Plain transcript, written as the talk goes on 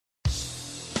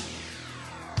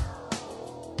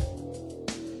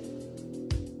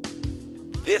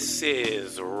This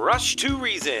is Rush to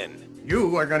Reason.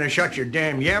 You are going to shut your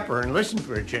damn yapper and listen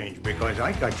for a change because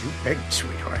I got you pegged,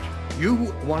 sweetheart.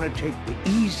 You want to take the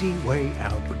easy way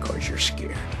out because you're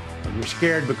scared. And you're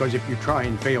scared because if you try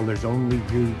and fail, there's only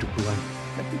you to blame.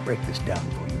 Let me break this down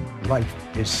for you. Life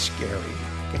is scary.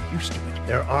 Get used to it.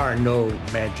 There are no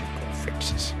magical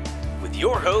fixes. With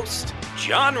your host,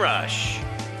 John Rush.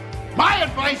 My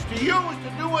advice to you is to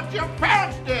do what your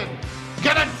parents did.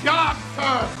 Get a job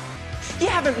first. You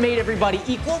haven't made everybody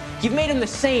equal. You've made them the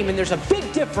same, and there's a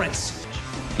big difference.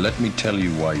 Let me tell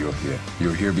you why you're here.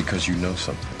 You're here because you know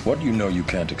something. What you know you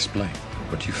can't explain,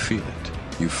 but you feel it.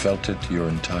 You felt it your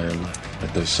entire life,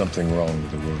 that there's something wrong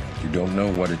with the world. You don't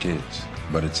know what it is,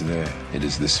 but it's there. It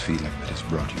is this feeling that has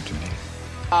brought you to me.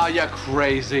 Are you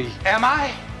crazy? Am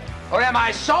I? Or am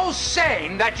I so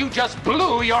sane that you just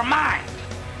blew your mind?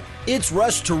 It's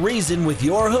Rush to Reason with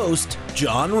your host,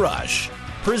 John Rush.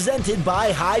 Presented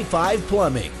by High Five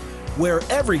Plumbing, where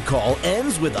every call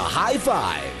ends with a high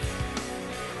five.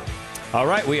 All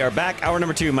right, we are back. Hour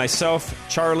number 2. Myself,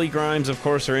 Charlie Grimes, of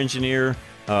course, our engineer,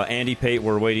 Andy Pate.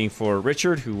 We're waiting for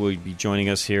Richard, who will be joining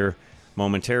us here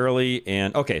momentarily.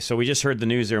 And okay, so we just heard the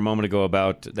news there a moment ago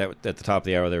about that at the top of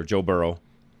the hour there, Joe Burrow,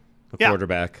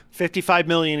 quarterback. $55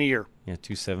 million a year. Yeah,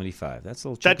 $275. That's a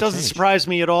little. That doesn't surprise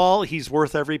me at all. He's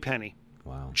worth every penny.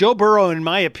 Wow. Joe Burrow, in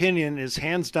my opinion, is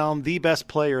hands down the best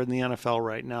player in the NFL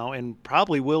right now and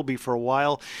probably will be for a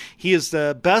while. He is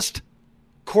the best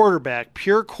quarterback,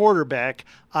 pure quarterback,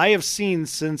 I have seen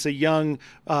since a young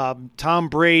Tom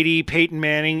Brady, Peyton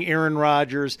Manning, Aaron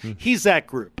Rodgers. He's that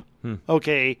group.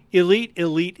 Okay,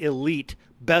 elite,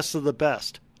 best of the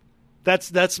best.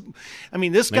 That's. I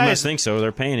mean, this guy. They must think so.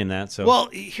 They're paying him that. So. Well,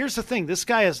 here's the thing: this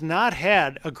guy has not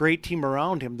had a great team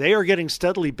around him. They are getting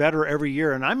steadily better every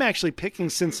year, and I'm actually picking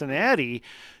Cincinnati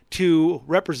to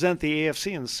represent the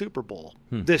AFC in the Super Bowl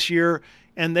this year.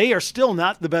 And they are still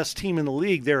not the best team in the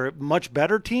league. They're a much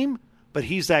better team, but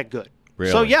he's that good.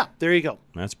 Really? So yeah, there you go.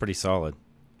 That's pretty solid.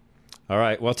 All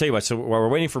right. Well, I'll tell you what. So while we're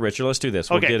waiting for Richard, let's do this.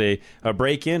 We'll get a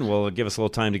break in. We'll give us a little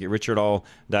time to get Richard all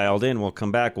dialed in. We'll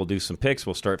come back. We'll do some picks.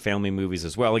 We'll start family movies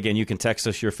as well. Again, you can text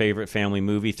us your favorite family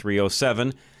movie,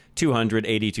 307-200-8222,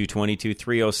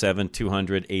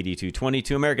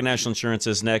 307-200-8222. American National Insurance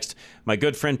is next. My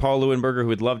good friend Paul Leuenberger, who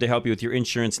would love to help you with your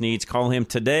insurance needs. Call him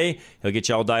today. He'll get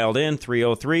you all dialed in,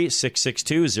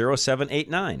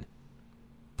 303-662-0789.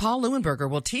 Paul Leuenberger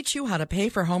will teach you how to pay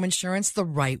for home insurance the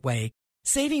right way,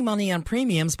 saving money on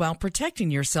premiums while protecting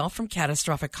yourself from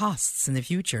catastrophic costs in the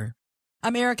future.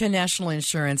 American National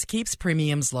Insurance keeps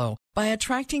premiums low by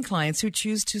attracting clients who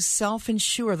choose to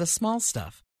self-insure the small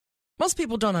stuff. Most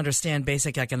people don't understand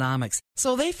basic economics,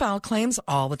 so they file claims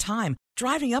all the time,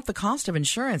 driving up the cost of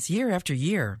insurance year after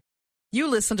year. You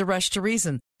listen to Rush to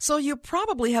Reason, so you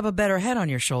probably have a better head on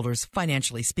your shoulders,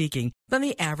 financially speaking, than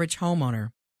the average homeowner.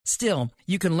 Still,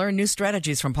 you can learn new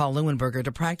strategies from Paul Leuenberger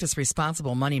to practice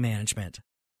responsible money management.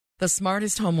 The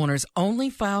smartest homeowners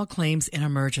only file claims in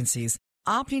emergencies,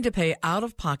 opting to pay out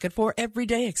of pocket for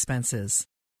everyday expenses.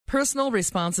 Personal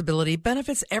responsibility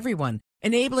benefits everyone,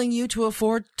 enabling you to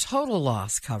afford total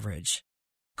loss coverage.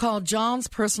 Call John's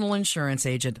personal insurance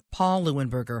agent, Paul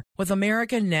Leuenberger, with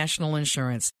American National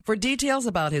Insurance for details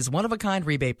about his one-of-a-kind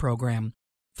rebate program.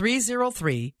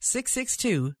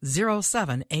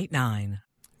 303-662-0789.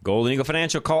 Golden Eagle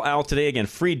Financial. Call Al today. Again,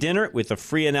 free dinner with a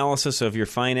free analysis of your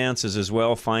finances as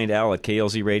well. Find Al at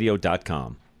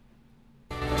klzradio.com.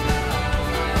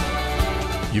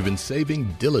 You've been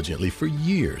saving diligently for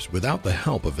years without the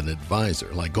help of an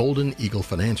advisor like Golden Eagle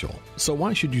Financial. So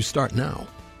why should you start now?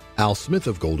 Al Smith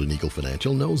of Golden Eagle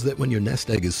Financial knows that when your nest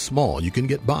egg is small, you can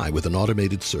get by with an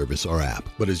automated service or app.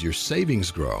 But as your savings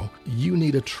grow, you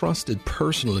need a trusted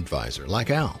personal advisor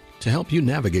like Al to help you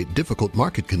navigate difficult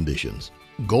market conditions.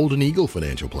 Golden Eagle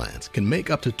Financial Plans can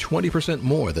make up to 20%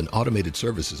 more than automated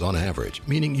services on average,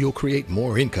 meaning you'll create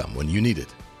more income when you need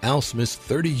it. Al Smith's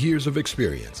 30 years of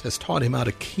experience has taught him how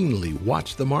to keenly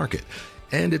watch the market,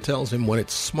 and it tells him when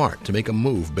it's smart to make a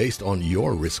move based on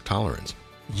your risk tolerance.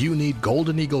 You need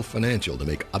Golden Eagle Financial to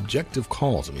make objective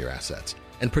calls on your assets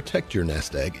and protect your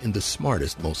nest egg in the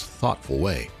smartest, most thoughtful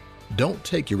way. Don't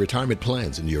take your retirement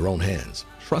plans into your own hands.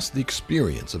 Trust the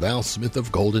experience of Al Smith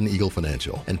of Golden Eagle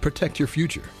Financial and protect your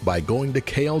future by going to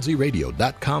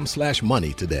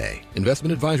klzradio.com/money today.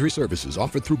 Investment advisory services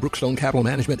offered through Brookstone Capital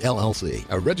Management, LLC,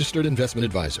 a registered investment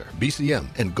advisor. BCM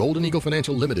and Golden Eagle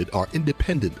Financial Limited are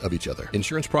independent of each other.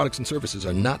 Insurance products and services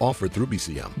are not offered through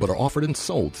BCM, but are offered and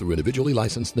sold through individually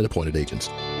licensed and appointed agents.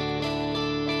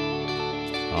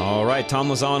 All right, Tom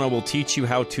Lozano will teach you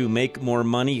how to make more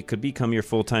money. It could become your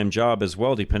full-time job as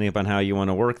well, depending upon how you want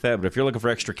to work that. But if you're looking for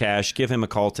extra cash, give him a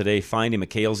call today. Find him at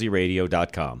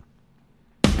klzradio.com.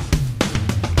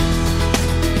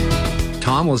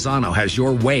 Tom Lozano has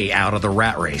your way out of the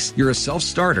rat race. You're a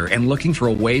self-starter and looking for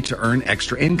a way to earn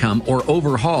extra income or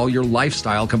overhaul your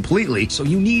lifestyle completely, so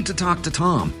you need to talk to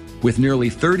Tom. With nearly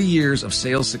 30 years of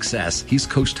sales success, he's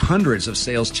coached hundreds of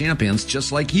sales champions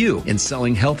just like you in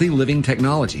selling healthy living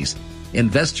technologies.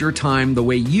 Invest your time the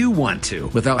way you want to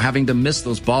without having to miss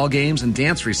those ball games and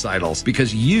dance recitals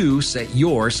because you set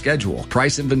your schedule.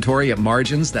 Price inventory at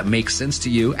margins that make sense to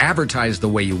you, advertise the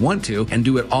way you want to, and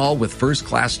do it all with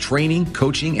first-class training,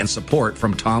 coaching, and support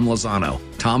from Tom Lozano.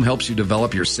 Tom helps you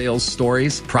develop your sales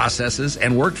stories, processes,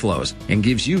 and workflows and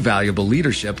gives you valuable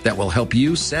leadership that will help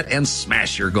you set and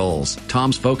smash your goals.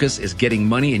 Tom's focus is getting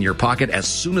money in your pocket as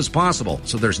soon as possible,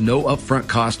 so there's no upfront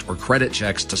cost or credit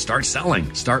checks to start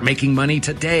selling. Start making money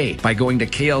today by going to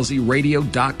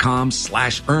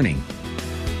klzradio.com/earning.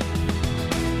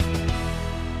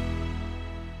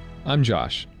 I'm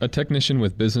Josh, a technician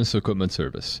with Business Equipment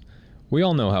Service. We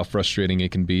all know how frustrating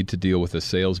it can be to deal with a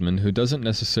salesman who doesn't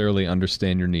necessarily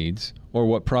understand your needs or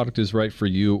what product is right for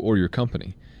you or your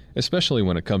company, especially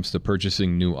when it comes to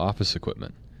purchasing new office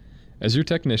equipment. As your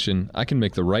technician, I can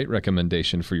make the right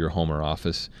recommendation for your home or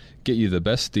office, get you the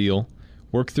best deal,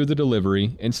 work through the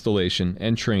delivery, installation,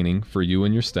 and training for you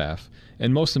and your staff,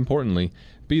 and most importantly,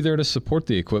 be there to support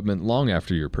the equipment long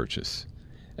after your purchase.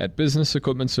 At Business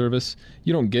Equipment Service,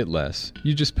 you don't get less,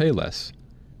 you just pay less.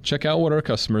 Check out what our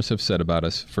customers have said about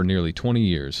us for nearly 20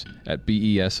 years at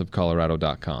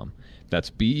besofcolorado.com. That's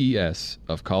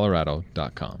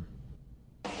besofcolorado.com.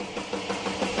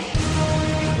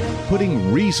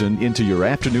 Putting reason into your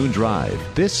afternoon drive.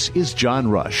 This is John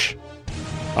Rush.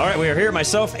 All right, we are here.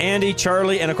 Myself, Andy,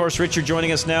 Charlie, and, of course, Richard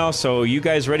joining us now. So you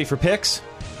guys ready for picks?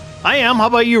 I am. How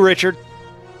about you, Richard?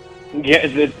 Yeah,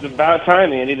 it's about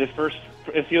time, Andy.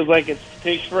 It feels like it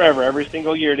takes forever every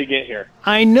single year to get here.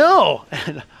 I know.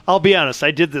 I'll be honest,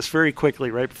 I did this very quickly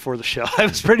right before the show. I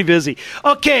was pretty busy.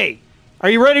 Okay, are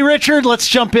you ready, Richard? Let's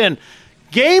jump in.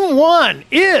 Game 1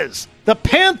 is the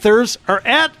Panthers are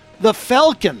at the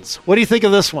Falcons. What do you think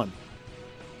of this one?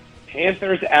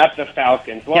 Panthers at the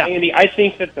Falcons. Well, Yeah. Andy, I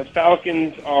think that the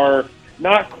Falcons are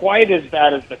not quite as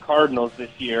bad as the Cardinals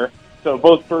this year. So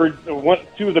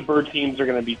two of the bird teams are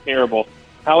going to be terrible.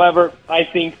 However, I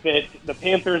think that the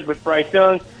Panthers with Bryce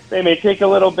Young, they may take a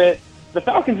little bit. The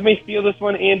Falcons may steal this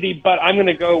one, Andy, but I'm going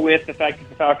to go with the fact that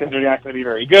the Falcons are not going to be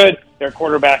very good. Their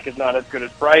quarterback is not as good as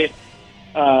Bryce.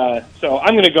 So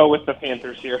I'm going to go with the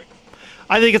Panthers here.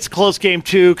 I think it's a close game,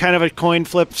 too, kind of a coin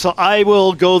flip. So I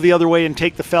will go the other way and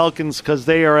take the Falcons because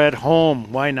they are at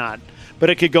home. Why not?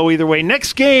 But it could go either way.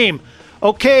 Next game.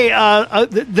 Okay,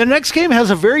 the next game has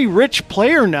a very rich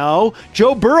player now.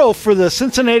 Joe Burrow for the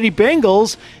Cincinnati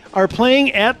Bengals are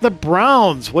playing at the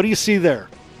Browns. What do you see there?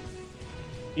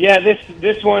 Yeah,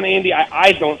 this one, Andy,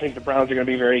 I don't think the Browns are going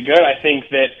to be very good. I think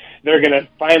that they're going to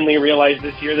finally realize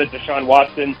this year that Deshaun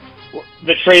Watson,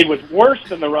 the trade was worse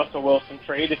than the Russell Wilson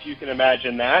trade, if you can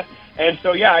imagine that. And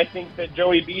so, yeah, I think that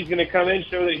Joey B is going to come in,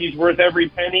 show that he's worth every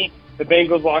penny. The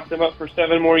Bengals locked him up for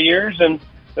 7 more years, and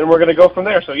then we're going to go from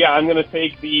there. So, yeah, I'm going to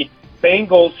take the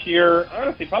Bengals here,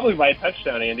 honestly, probably by a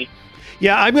touchdown, Andy.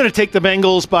 Yeah, I'm going to take the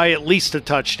Bengals by at least a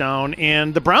touchdown.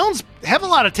 And the Browns have a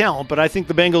lot of talent, but I think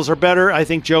the Bengals are better. I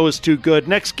think Joe is too good.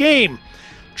 Next game,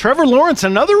 Trevor Lawrence,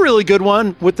 another really good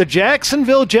one with the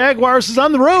Jacksonville Jaguars, is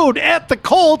on the road at the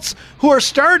Colts, who are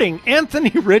starting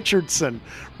Anthony Richardson,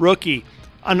 rookie.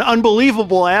 An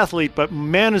unbelievable athlete, but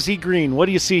man, is he green. What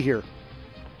do you see here?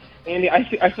 Andy,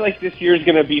 I feel like this year is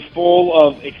going to be full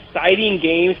of exciting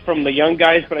games from the young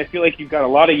guys, but I feel like you've got a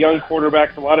lot of young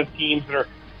quarterbacks, a lot of teams that are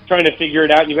trying to figure it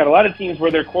out. You've got a lot of teams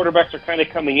where their quarterbacks are kind of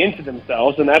coming into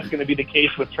themselves, and that's going to be the case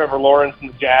with Trevor Lawrence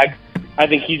and the Jags. I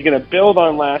think he's going to build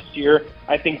on last year.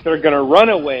 I think they're going to run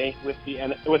away with the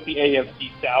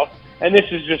AFC South, and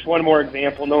this is just one more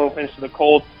example. No offense to the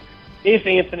Colts. If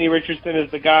Anthony Richardson is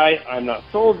the guy, I'm not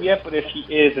sold yet, but if he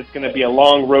is, it's going to be a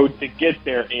long road to get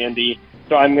there, Andy.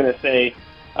 So I'm going to say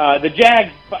the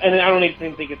Jags, and I don't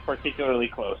even think it's particularly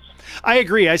close. I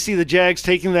agree. I see the Jags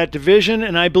taking that division,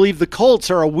 and I believe the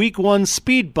Colts are a Week 1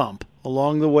 speed bump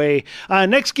along the way.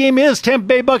 Next game is Tampa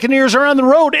Bay Buccaneers are on the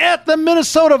road at the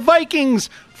Minnesota Vikings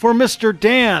for Mr.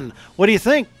 Dan. What do you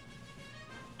think?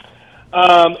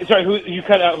 Sorry, who you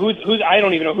cut out? Who's? I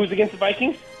don't even know who's against the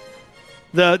Vikings.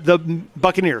 The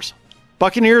Buccaneers.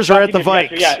 Buccaneers are at the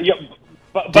Vikes. Yeah.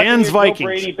 Dan's Vikings. No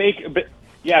Brady,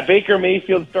 Baker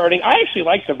Mayfield starting. I actually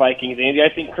like the Vikings, Andy. I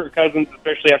think Kirk Cousins,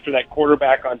 especially after that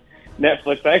quarterback on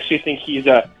Netflix, I actually think he's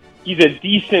he's a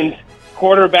decent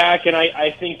quarterback, and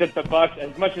I think that the Bucs,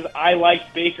 as much as I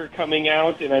liked Baker coming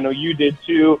out, and I know you did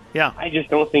too, I just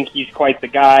don't think he's quite the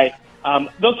guy.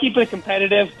 They'll keep it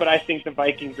competitive, but I think the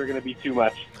Vikings are going to be too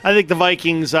much. I think the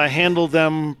Vikings handle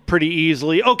them pretty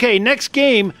easily. Okay, next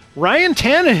game, Ryan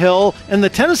Tannehill and the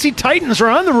Tennessee Titans are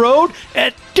on the road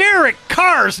at Derek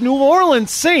Carr's New Orleans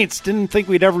Saints. Didn't think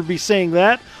we'd ever be saying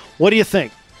that. What do you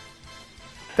think?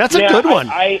 That's a good one.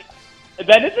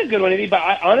 That is a good one, Eddie,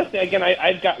 but honestly, again,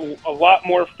 I've got a lot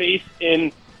more faith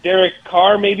in Derek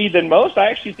Carr maybe than most. I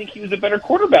actually think he was a better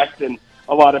quarterback than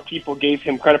a lot of people gave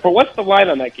him credit for. What's the line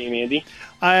on that game, Andy?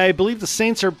 I believe the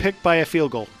Saints are picked by a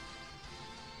field goal.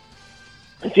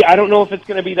 See, I don't know if it's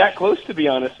going to be that close, to be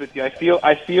honest with you.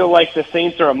 I feel like the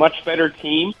Saints are a much better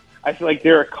team. I feel like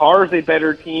Derek Carr is a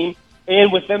better team.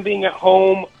 And with them being at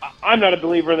home, I'm not a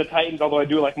believer in the Titans, although I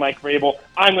do like Mike Vrabel.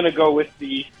 I'm going to go with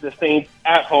the Saints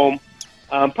at home,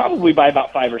 probably by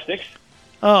about 5 or 6.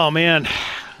 Oh, man.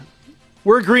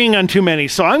 We're agreeing on too many,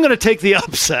 so I'm going to take the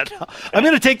upset. I'm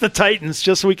going to take the Titans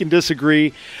just so we can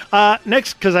disagree.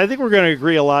 Next, because I think we're going to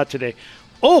agree a lot today.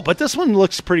 Oh, but this one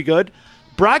looks pretty good.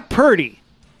 Brock Purdy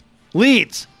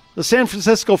leads the San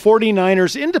Francisco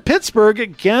 49ers into Pittsburgh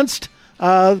against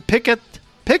Pickett.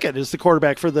 Pickett is the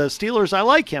quarterback for the Steelers. I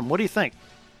like him. What do you think?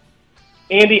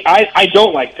 Andy, I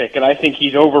don't like Pickett. I think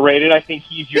he's overrated. I think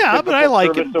he's your but I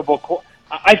like serviceable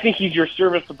I think he's your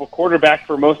serviceable quarterback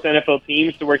for most NFL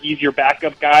teams, to where he's your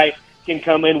backup guy, can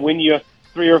come in, win you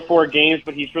 3 or 4 games,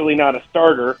 but he's really not a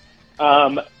starter.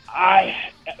 But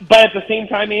at the same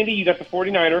time, Andy, you got the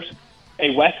 49ers,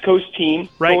 a West Coast team,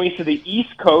 going to the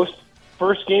East Coast,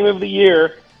 first game of the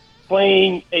year,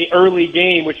 playing a early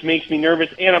game, which makes me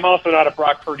nervous. And I'm also not a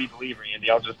Brock Purdy believer, Andy.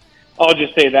 I'll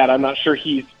just say that. I'm not sure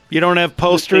he's... You don't have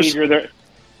posters?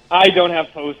 I don't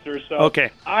have posters, so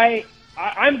okay.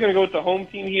 I'm going to go with the home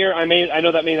team here. I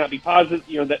know that may not be positive,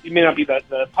 that it may not be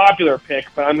the popular pick,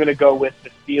 but I'm going to go with the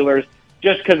Steelers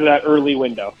just because of that early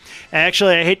window.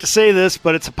 Actually, I hate to say this,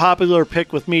 but it's a popular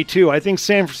pick with me too. I think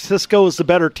San Francisco is the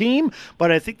better team,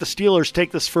 but I think the Steelers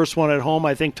take this first one at home.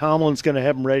 I think Tomlin's going to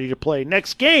have them ready to play.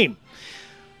 Next game.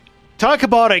 Talk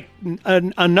about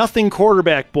a nothing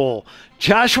quarterback bowl.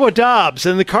 Joshua Dobbs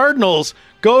and the Cardinals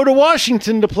go to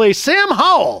Washington to play Sam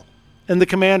Howell and the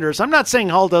Commanders. I'm not saying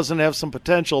Howell doesn't have some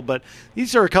potential, but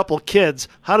these are a couple of kids.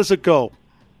 How does it go?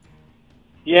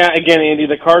 Yeah, again, Andy,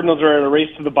 the Cardinals are in a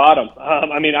race to the bottom. I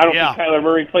don't think Kyler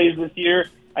Murray plays this year.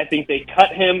 I think they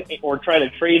cut him or try to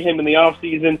trade him in the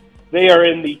offseason. They are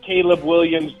in the Caleb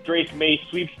Williams, Drake May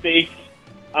sweepstakes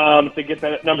to get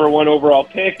that number 1 overall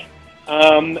pick. So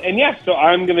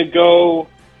I'm going to go.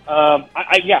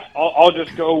 I'll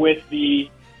just go with the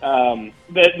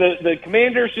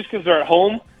Commanders just because they're at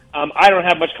home. I don't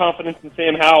have much confidence in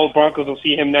Sam Howell. Broncos will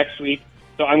see him next week,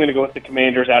 so I'm going to go with the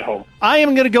Commanders at home. I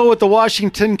am going to go with the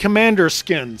Washington Commander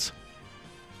Skins.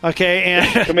 Okay,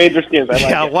 and Commander Skins. I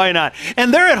like it. Why not?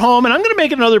 And they're at home, and I'm going to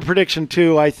make another prediction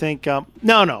too. I think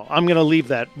no, I'm going to leave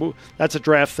that. That's a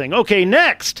draft thing. Okay,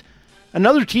 next.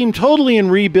 Another team totally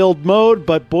in rebuild mode,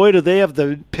 but boy, do they have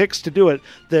the picks to do it.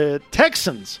 The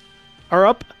Texans are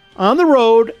up on the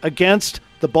road against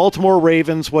the Baltimore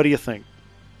Ravens. What do you think?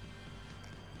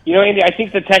 Andy, I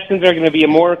think the Texans are going to be a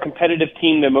more competitive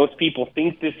team than most people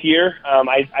think this year.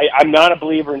 I'm not a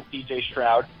believer in C.J.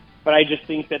 Stroud, but I just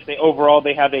think that overall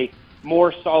they have a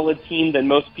more solid team than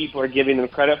most people are giving them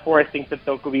credit for. I think that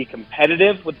they'll be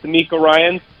competitive with DeMeco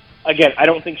Ryans. Again, I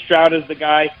don't think Stroud is the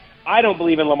guy. I don't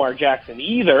believe in Lamar Jackson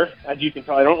either. As you can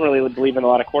tell, I don't really believe in a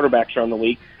lot of quarterbacks around the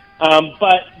league.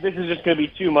 But this is just going to be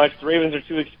too much. The Ravens are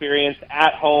too experienced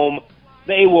at home.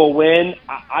 They will win.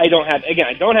 I don't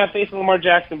have faith in Lamar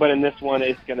Jackson, but in this one,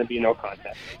 it's going to be no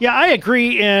contest. Yeah, I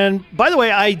agree. And by the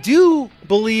way, I do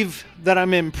believe that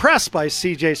I'm impressed by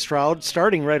C.J. Stroud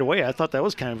starting right away. I thought that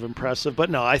was kind of impressive. But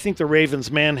no, I think the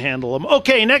Ravens manhandle them.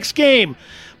 Okay, next game.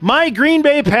 My Green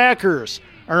Bay Packers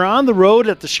are on the road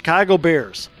at the Chicago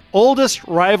Bears. Oldest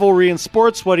rivalry in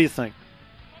sports. What do you think?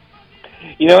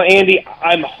 Andy,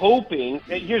 I'm hoping.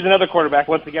 Here's another quarterback.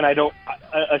 Once again,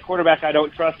 a quarterback I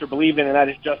don't trust or believe in, and that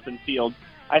is Justin Fields.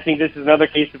 I think this is another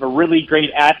case of a really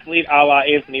great athlete, a la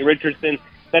Anthony Richardson,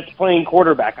 that's playing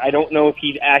quarterback. I don't know if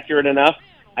he's accurate enough.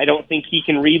 I don't think he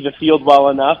can read the field well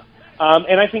enough.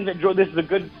 And I think that this is a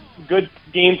good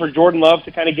game for Jordan Love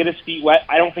to kind of get his feet wet.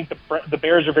 I don't think the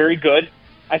Bears are very good.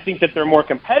 I think that they're more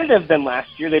competitive than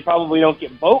last year. They probably don't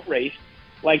get boat raced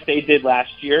like they did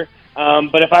last year.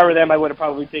 But if I were them, I would have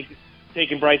probably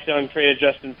taken Bryce Young, traded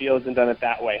Justin Fields, and done it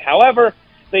that way. However,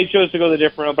 they chose to go the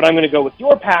different route, but I'm going to go with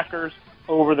your Packers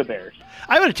over the Bears.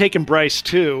 I would have taken Bryce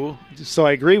too, so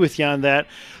I agree with you on that.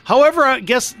 However,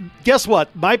 guess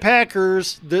what? My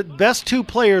Packers, the best two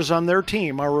players on their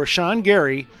team are Rashawn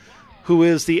Gary, who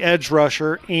is the edge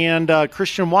rusher, and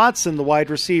Christian Watson, the wide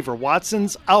receiver.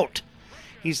 Watson's out.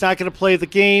 He's not going to play the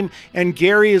game, and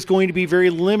Gary is going to be very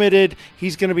limited.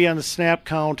 He's going to be on the snap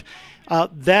count.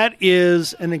 That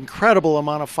is an incredible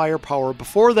amount of firepower.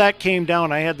 Before that came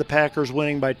down, I had the Packers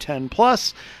winning by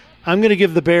 10+. I'm going to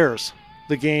give the Bears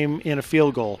the game in a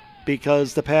field goal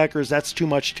because the Packers, that's too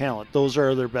much talent. Those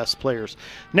are their best players.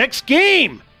 Next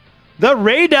game, the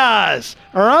Raiders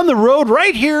are on the road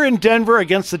right here in Denver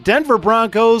against the Denver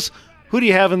Broncos. Who do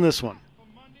you have in this one?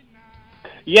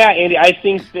 Yeah, Andy, I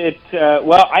think that,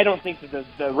 I don't think that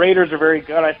the Raiders are very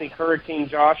good. I think Hurricane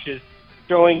Josh is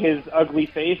showing his ugly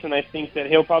face, and I think that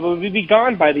he'll probably be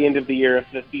gone by the end of the year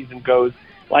if the season goes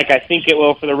like I think it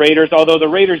will for the Raiders, although the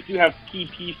Raiders do have key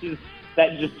pieces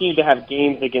that just seem to have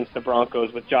games against the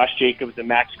Broncos with Josh Jacobs and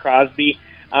Max Crosby.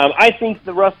 I think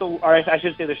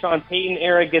the Sean Payton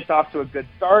era gets off to a good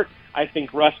start. I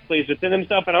think Russ plays within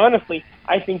himself, and honestly,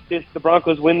 I think the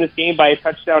Broncos win this game by a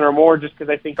touchdown or more just because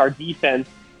I think our defense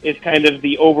is kind of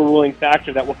the overruling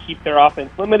factor that will keep their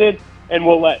offense limited and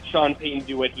will let Sean Payton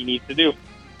do what he needs to do.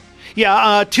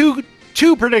 Yeah,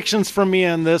 two predictions from me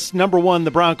on this. Number one,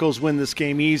 the Broncos win this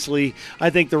game easily. I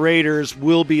think the Raiders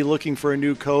will be looking for a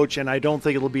new coach, and I don't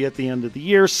think it'll be at the end of the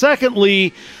year.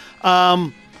 Secondly,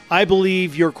 I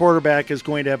believe your quarterback is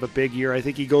going to have a big year. I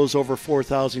think he goes over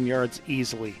 4,000 yards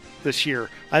easily this year.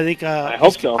 I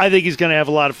hope so. I think he's going to have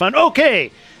a lot of fun.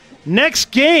 Okay,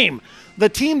 next game. The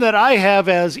team that I have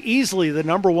as easily the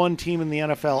number one team in the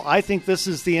NFL. I think this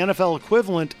is the NFL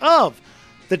equivalent of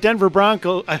the Denver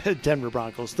Broncos,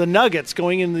 the Nuggets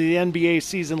going into the NBA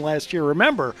season last year.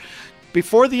 Remember,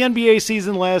 before the NBA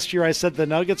season last year, I said the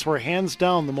Nuggets were hands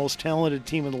down the most talented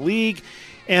team in the league,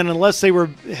 and unless they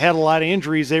had a lot of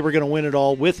injuries, they were going to win it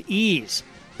all with ease.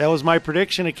 That was my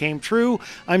prediction. It came true.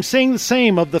 I'm saying the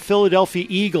same of the Philadelphia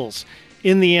Eagles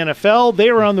in the NFL.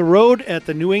 They were on the road at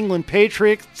the New England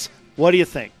Patriots. What do you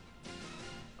think?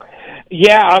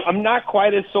 Yeah, I'm not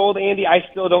quite as sold, Andy. I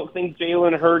still don't think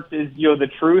Jalen Hurts is, the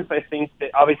truth. I think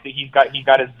that obviously he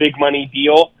got his big money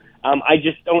deal. I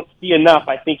just don't see enough.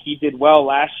 I think he did well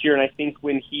last year, and I think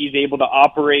when he's able to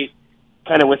operate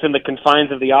kind of within the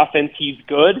confines of the offense, he's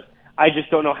good. I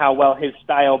just don't know how well his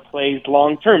style plays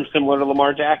long-term, similar to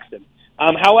Lamar Jackson.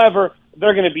 However,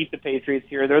 they're going to beat the Patriots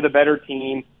here. They're the better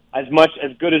team. As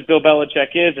good as Bill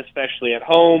Belichick is, especially at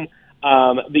home,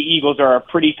 the Eagles are a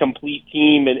pretty complete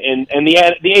team, and the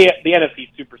NFC is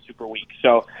super, super weak.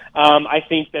 So I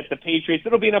think that the Patriots,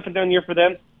 it'll be an up-and-down year for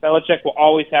them. Belichick will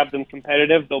always have them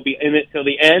competitive. They'll be in it till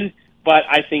the end, but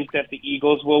I think that the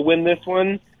Eagles will win this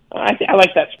one. I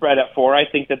like that spread at 4. I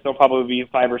think that they'll probably be a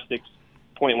 5 or 6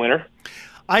 point winner.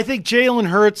 I think Jalen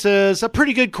Hurts is a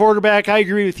pretty good quarterback. I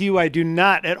agree with you. I do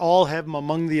not at all have him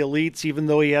among the elites, even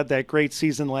though he had that great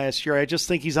season last year. I just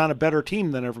think he's on a better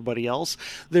team than everybody else.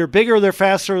 They're bigger, they're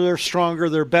faster, they're stronger,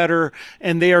 they're better,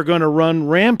 and they are going to run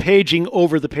rampaging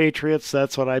over the Patriots.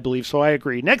 That's what I believe, so I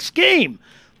agree. Next game.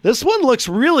 This one looks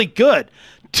really good.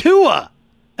 Tua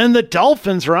and the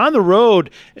Dolphins are on the road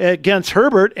against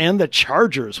Herbert and the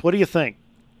Chargers. What do you think?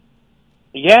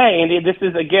 Yeah, Andy, this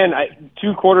is, again,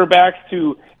 two quarterbacks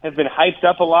who have been hyped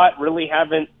up a lot, really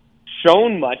haven't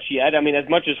shown much yet. I mean, as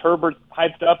much as Herbert's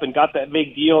hyped up and got that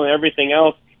big deal and everything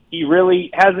else, he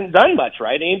really hasn't done much,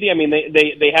 right, Andy? I mean,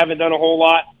 they haven't done a whole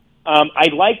lot. I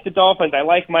like the Dolphins. I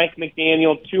like Mike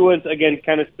McDaniel. Tua's, again,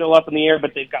 kind of still up in the air,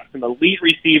 but they've got some elite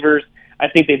receivers. I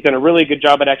think they've done a really good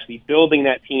job at actually building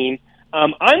that team.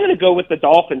 I'm going to go with the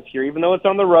Dolphins here, even though it's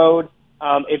on the road.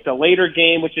 It's a later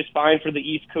game, which is fine for the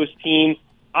East Coast team.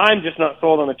 I'm just not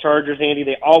sold on the Chargers, Andy.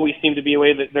 They always seem to be a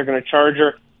way that they're going to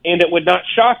charger, and it would not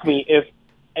shock me if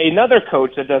another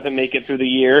coach that doesn't make it through the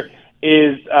year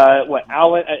is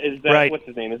Allen? Is that right. What's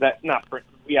his name? Is that not?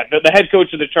 Yeah, the head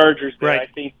coach of the Chargers. There, right.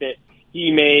 I think that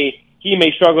he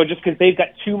may struggle just because they've got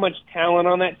too much talent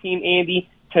on that team, Andy,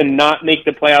 to not make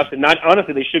the playoffs. And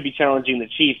honestly, they should be challenging the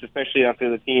Chiefs, especially after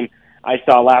the team I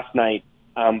saw last night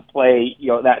play,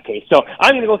 that case. So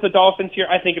I'm going to go with the Dolphins here.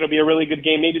 I think it'll be a really good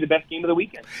game, maybe the best game of the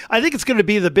weekend. I think it's going to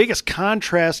be the biggest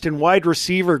contrast in wide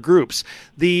receiver groups.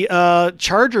 The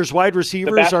Chargers wide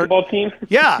receivers the basketball team?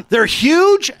 Yeah, they're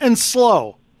huge and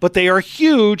slow, but they are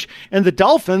huge, and the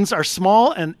Dolphins are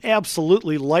small and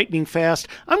absolutely lightning fast.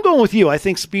 I'm going with you. I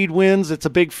think speed wins. It's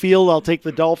a big field. I'll take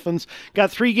the Dolphins.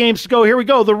 Got 3 games to go. Here we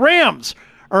go. The Rams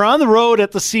are on the road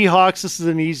at the Seahawks. This is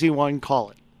an easy one. Call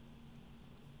it.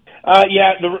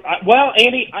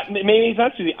 Andy, maybe it's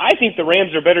not too. I think the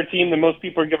Rams are a better team than most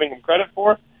people are giving them credit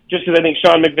for. just because I think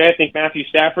Sean McVay, I think Matthew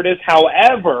Stafford is.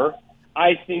 However,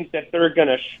 I think that they're going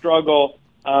to struggle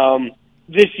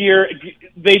this year.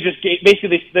 They just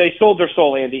they sold their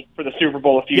soul, Andy, for the Super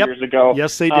Bowl a few years ago.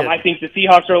 Yes, they did. I think the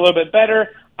Seahawks are a little bit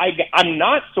better. I'm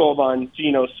not sold on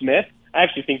Geno Smith. I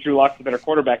actually think Drew Lock's the better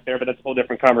quarterback there, but that's a whole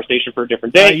different conversation for a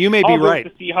different day. You may be right.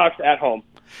 The Seahawks at home.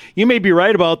 You may be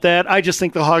right about that. I just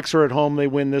think the Hawks are at home. They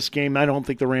win this game. I don't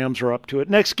think the Rams are up to it.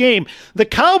 Next game, the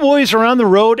Cowboys are on the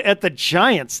road at the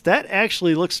Giants. That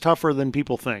actually looks tougher than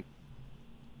people think.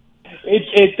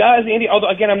 It does, Andy. Although,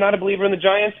 again, I'm not a believer in the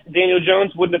Giants. Daniel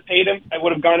Jones wouldn't have paid him. I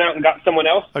would have gone out and got someone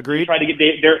else. Agreed. Try to get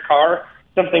Derek Carr,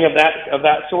 something of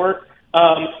that sort.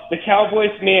 The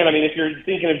Cowboys, man. I mean, if you're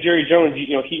thinking of Jerry Jones,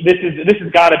 this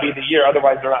has got to be the year.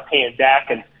 Otherwise, they're not paying Dak,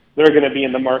 and they're going to be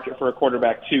in the market for a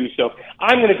quarterback too. So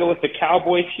I'm going to go with the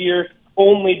Cowboys here,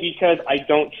 only because I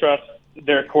don't trust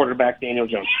their quarterback, Daniel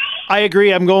Jones. I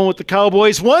agree. I'm going with the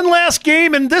Cowboys. One last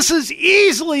game, and this is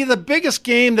easily the biggest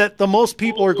game that the most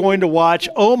people are going to watch.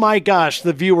 Oh, my gosh,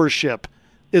 the viewership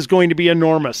is going to be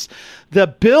enormous. The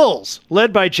Bills,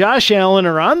 led by Josh Allen,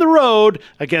 are on the road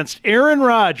against Aaron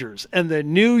Rodgers and the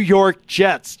New York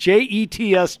Jets.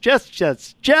 Jets,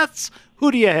 Jets.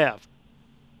 Who do you have?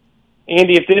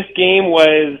 Andy, if this game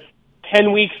was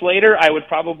 10 weeks later, I would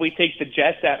probably take the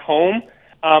Jets at home.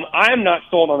 I'm not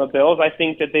sold on the Bills. I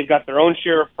think that they've got their own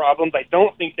share of problems. I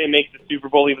don't think they make the Super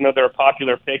Bowl, even though they're a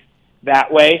popular pick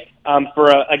that way,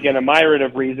 for, a myriad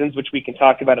of reasons, which we can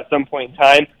talk about at some point in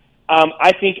time.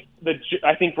 I think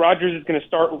Rodgers is going to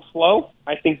start slow.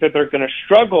 I think that they're going to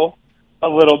struggle a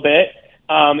little bit.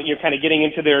 You're kind of getting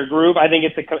into their groove. I think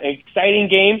it's an exciting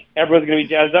game. Everyone's going to be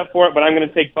jazzed up for it, but I'm going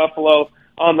to take Buffalo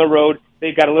on the road.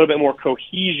 They've got a little bit more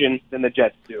cohesion than the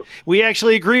Jets do. We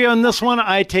actually agree on this one.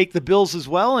 I take the Bills as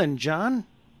well. And, John,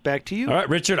 back to you. All right,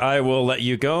 Richard, I will let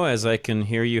you go as I can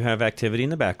hear you have activity in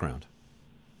the background.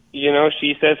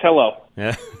 She says hello.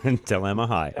 Yeah, tell Emma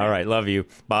hi. All right, love you.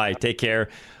 Bye. Take care.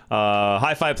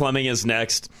 High Five Plumbing is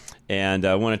next, and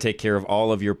I want to take care of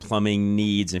all of your plumbing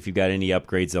needs. And if you've got any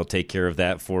upgrades, they'll take care of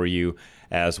that for you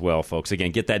as well, folks.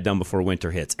 Again, get that done before winter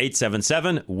hits.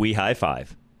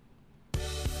 877-WE-HIGH-FIVE.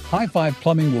 High Five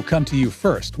Plumbing will come to you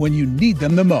first when you need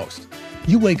them the most.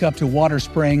 You wake up to water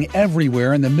spraying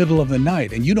everywhere in the middle of the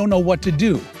night and you don't know what to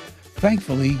do.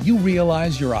 Thankfully, you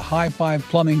realize you're a High Five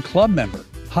Plumbing Club member.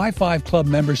 High Five Club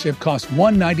membership costs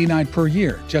 $199 per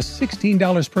year, just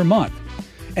 $16 per month,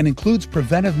 and includes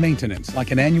preventive maintenance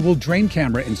like an annual drain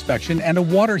camera inspection and a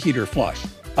water heater flush,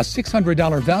 a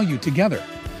 $600 value together,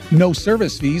 no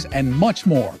service fees, and much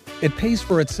more. It pays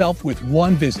for itself with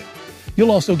one visit.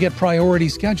 You'll also get priority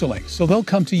scheduling, so they'll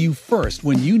come to you first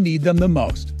when you need them the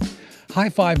most. High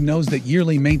Five knows that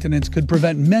yearly maintenance could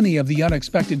prevent many of the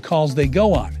unexpected calls they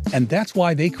go on, and that's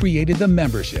why they created the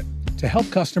membership, to help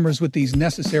customers with these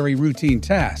necessary routine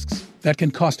tasks that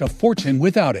can cost a fortune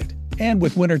without it. And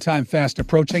with wintertime fast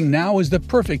approaching, now is the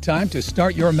perfect time to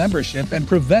start your membership and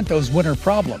prevent those winter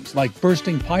problems like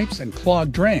bursting pipes and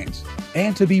clogged drains,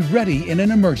 and to be ready in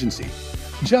an emergency.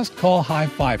 Just call High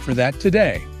Five for that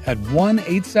today at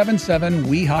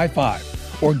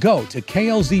 1-877-WE-HIGH-FIVE or go to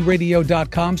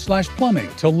klzradio.com/plumbing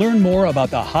to learn more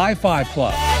about the High Five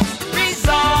Club.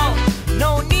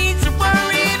 No need to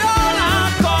worry at all.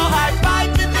 I'll call High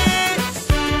Five to this.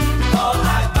 Call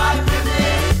High Five to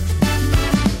this.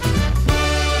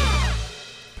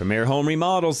 Premier Home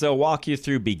Remodels, they'll walk you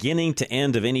through beginning to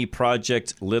end of any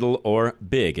project, little or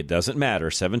big. It doesn't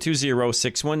matter.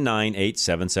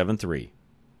 720-619-8773.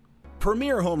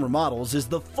 Premier Home Remodels is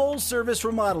the full-service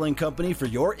remodeling company for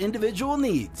your individual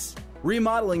needs.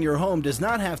 Remodeling your home does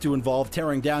not have to involve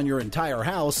tearing down your entire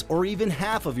house or even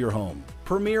half of your home.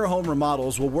 Premier Home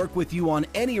Remodels will work with you on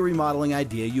any remodeling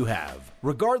idea you have,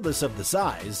 regardless of the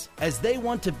size, as they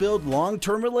want to build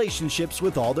long-term relationships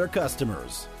with all their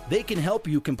customers. They can help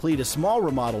you complete a small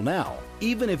remodel now,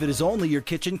 even if it is only your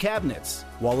kitchen cabinets,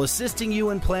 while assisting you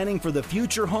in planning for the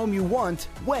future home you want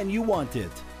when you want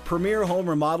it. Premier Home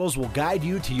Remodels will guide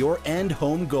you to your end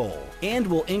home goal and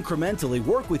will incrementally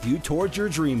work with you towards your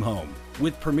dream home.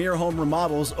 With Premier Home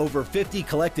Remodels' over 50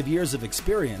 collective years of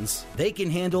experience, they can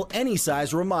handle any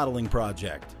size remodeling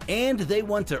project. And they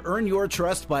want to earn your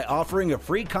trust by offering a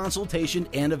free consultation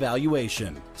and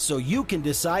evaluation, so you can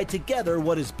decide together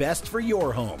what is best for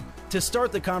your home. To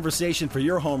start the conversation for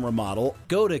your home remodel,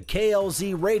 go to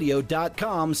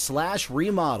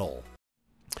klzradio.com/remodel.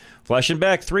 Flesh and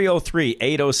Beck,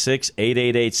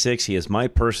 303-806-8886. He is my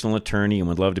personal attorney and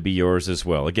would love to be yours as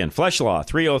well. Again, Flesh Law,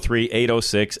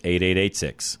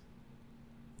 303-806-8886.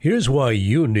 Here's why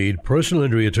you need personal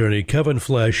injury attorney Kevin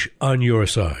Flesh on your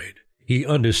side. He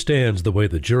understands the way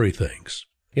the jury thinks.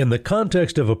 In the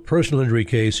context of a personal injury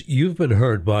case, you've been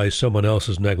hurt by someone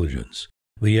else's negligence.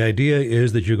 The idea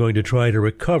is that you're going to try to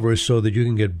recover so that you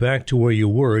can get back to where you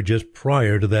were just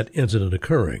prior to that incident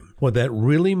occurring. What that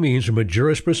really means from a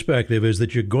jurist perspective is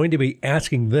that you're going to be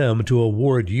asking them to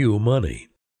award you money.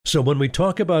 So when we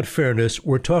talk about fairness,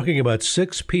 we're talking about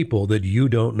 6 people that you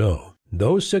don't know.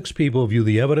 Those 6 people view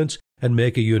the evidence and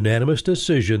make a unanimous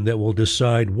decision that will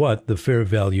decide what the fair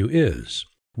value is.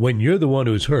 When you're the one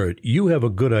who's hurt, you have a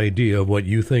good idea of what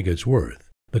you think it's worth.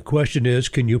 The question is,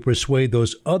 can you persuade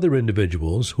those other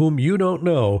individuals whom you don't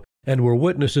know and were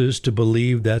witnesses to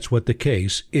believe that's what the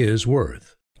case is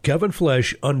worth? Kevin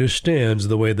Flesh understands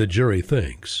the way the jury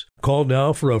thinks. Call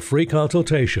now for a free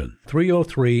consultation,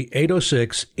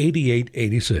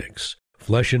 303-806-8886.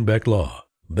 Flesh and Beck Law.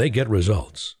 They get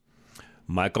results.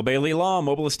 Michael Bailey Law,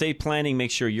 Mobile Estate Planning.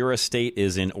 Make sure your estate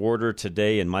is in order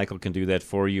today, and Michael can do that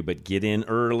for you, but get in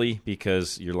early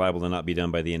because you're liable to not be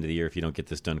done by the end of the year if you don't get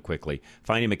this done quickly.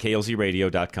 Find him at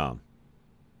klzradio.com.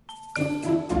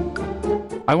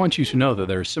 I want you to know that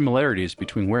there are similarities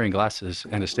between wearing glasses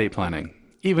and estate planning,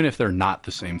 even if they're not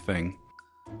the same thing.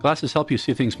 Glasses help you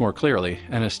see things more clearly,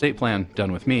 and an estate plan,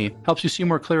 done with me, helps you see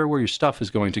more clear where your stuff is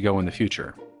going to go in the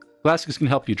future. Glasses can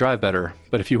help you drive better,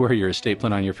 but if you wear your estate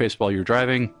plan on your face while you're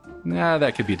driving,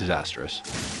 that could be disastrous.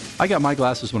 I got my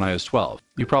glasses when I was 12.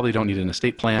 You probably don't need an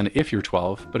estate plan if you're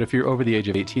 12, but if you're over the age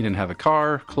of 18 and have a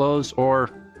car, clothes, or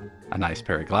a nice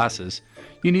pair of glasses,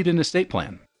 you need an estate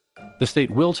plan. The state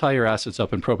will tie your assets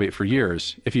up in probate for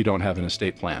years if you don't have an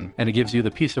estate plan, and it gives you the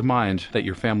peace of mind that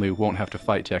your family won't have to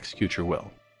fight to execute your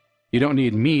will. You don't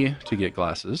need me to get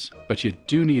glasses, but you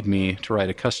do need me to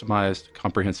write a customized,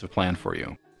 comprehensive plan for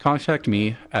you. Contact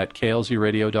me at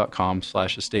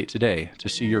klzradio.com/estate today to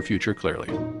see your future clearly.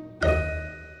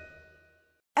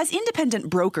 As independent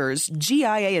brokers,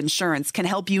 GIA Insurance can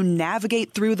help you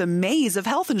navigate through the maze of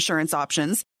health insurance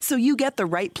options so you get the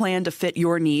right plan to fit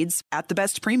your needs at the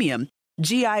best premium.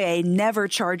 GIA never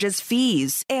charges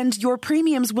fees, and your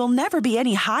premiums will never be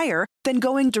any higher than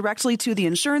going directly to the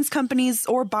insurance companies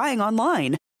or buying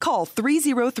online. Call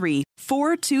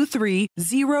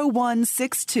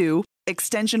 303-423-0162,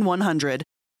 extension 100.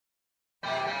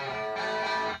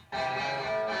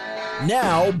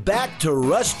 Now, back to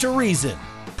Rush to Reason,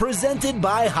 presented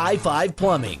by High Five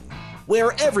Plumbing,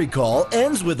 where every call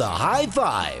ends with a high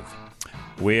five.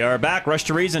 We are back. Rush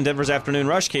to Reason, Denver's Afternoon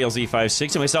Rush, KLZ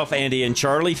 560. Myself, Andy, and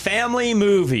Charlie. Family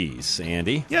movies.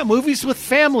 Andy? Yeah, movies with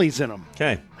families in them.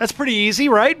 Okay. That's pretty easy,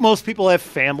 right? Most people have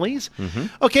families. Mm-hmm.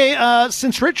 Okay,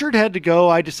 since Richard had to go,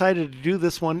 I decided to do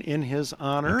this one in his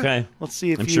honor. Okay. Let's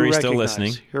see if I'm you sure he's recognize. still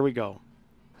listening. Here we go.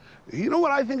 You know what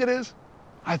I think it is?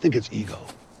 I think it's ego.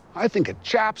 I think it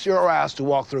chaps your ass to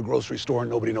walk through a grocery store and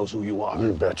nobody knows who you are.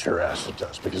 You bet your ass it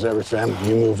does, because every family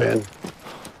you move in,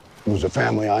 moves a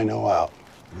family I know out.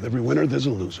 With every winner, there's a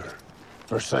loser.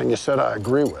 First thing you said, I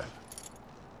agree with.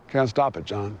 Can't stop it,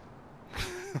 John.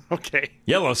 Okay.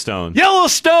 Yellowstone.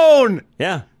 Yellowstone!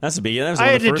 Yeah, that's a big. That was I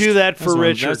one had of the to first, do that for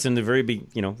Richard. That's in the very big,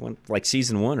 like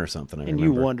season 1 or something. I And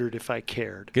remember. you wondered if I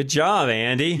cared. Good job,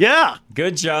 Andy. Yeah.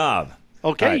 Good job.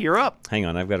 Okay, All right. you're up. Hang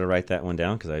on, I've got to write that one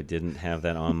down because I didn't have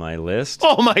that on my list.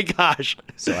 Oh my gosh!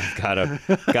 So I've got to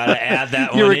add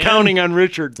that one. You were in. counting on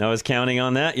Richard. I was counting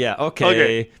on that. Yeah.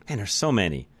 Okay. Man, there's so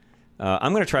many.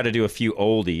 I'm going to try to do a few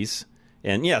oldies.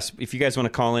 And yes, if you guys want to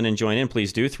call in and join in,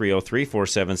 please do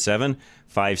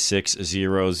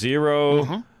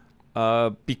 303-477-5600.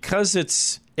 Mm-hmm. Because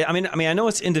it's. I mean, I know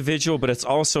it's individual, but it's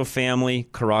also family.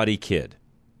 Karate Kid.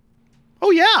 Oh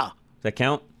yeah. Does that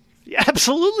count? Yeah,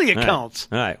 absolutely, it counts.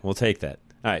 All right, we'll take that.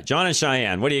 All right, John and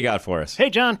Cheyenne, what do you got for us? Hey,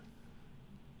 John.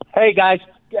 Hey, guys.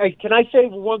 Can I say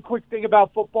one quick thing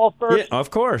about football first? Yeah,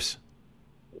 of course.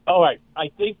 All right.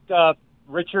 I think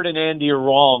Richard and Andy are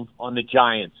wrong on the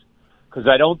Giants because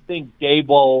I don't think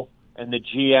Daboll and the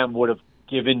GM would have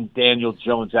given Daniel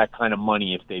Jones that kind of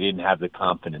money if they didn't have the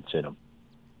confidence in him.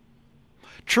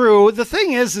 True. The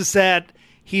thing is that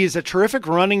he is a terrific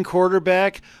running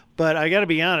quarterback, but I got to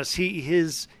be honest,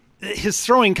 his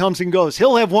throwing comes and goes.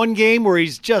 He'll have one game where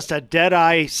he's just a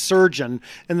dead-eye surgeon,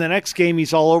 and the next game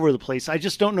he's all over the place. I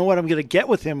just don't know what I'm going to get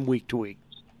with him week to week.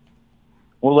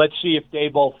 Well, let's see if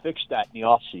Daboll fixed that in the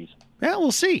offseason. Yeah,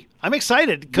 we'll see. I'm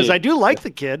excited because I do like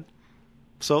the kid.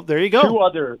 So there you go.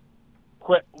 The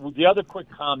other quick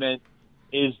comment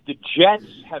is the Jets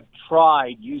have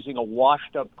tried using a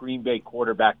washed-up Green Bay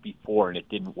quarterback before, and it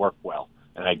didn't work well.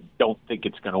 And I don't think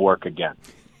it's going to work again.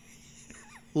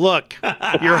 Look,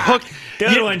 you're hooked.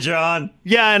 Good one, John.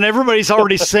 Yeah, and everybody's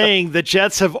already saying the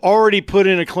Jets have already put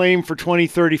in a claim for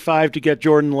 2035 to get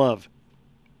Jordan Love.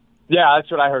 Yeah,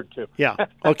 that's what I heard too. Yeah,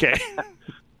 okay.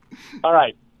 All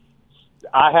right.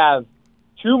 I have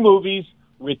two movies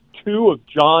with two of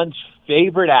John's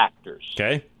favorite actors.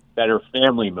 Okay. That are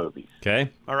family movies.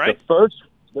 Okay. All right.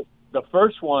 The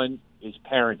first one is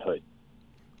Parenthood.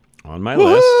 On my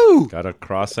Woo-hoo! list. Got to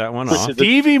cross that one off.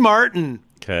 Stevie Martin.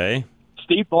 Okay.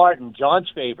 Steve Martin, John's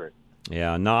favorite.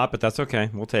 Yeah, not, but that's okay.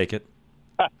 We'll take it.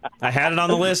 I had it on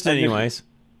the list anyways.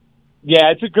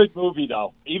 Yeah, it's a good movie,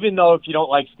 though. Even though if you don't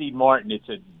like Steve Martin, it's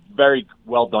a very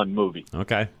well-done movie.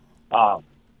 Okay.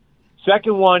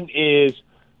 Second one is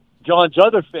John's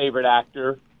other favorite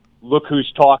actor, Look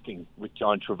Who's Talking, with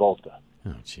John Travolta.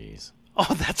 Oh, jeez.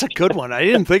 Oh, that's a good one. I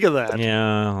didn't think of that.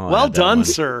 Yeah. Well done,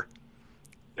 sir.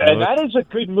 And that is a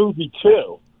good movie,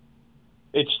 too.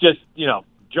 It's just,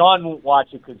 John won't watch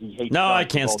it because he hates No, John I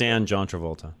can't Travolta. stand John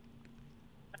Travolta.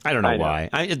 I don't know I know.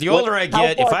 why. The older I How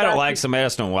get, if far I don't back like is- somebody, I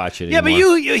just don't watch it Yeah,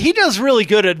 anymore. but he does really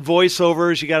good at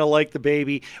voiceovers. You got to like the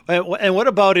baby. And what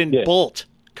about in Bolt?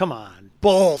 Come on,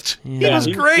 Bolt. He was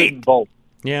great. Bolt.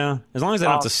 Yeah, as long as I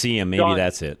don't have to see him, maybe John-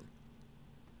 that's it.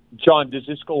 John, does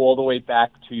this go all the way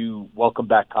back to Welcome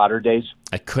Back, Kotter days?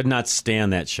 I could not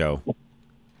stand that show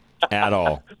at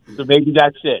all. So maybe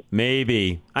that's it.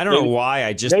 Maybe. I don't know why.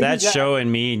 I just, maybe that that- show and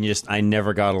me, and just, I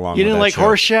never got along You with didn't that like show.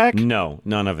 Horseshack? No,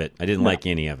 none of it. I didn't like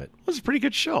any of it. It was a pretty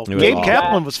good show. It was Gabe awful.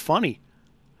 Kaplan was funny.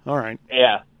 All right.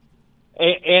 Yeah.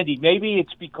 Andy, maybe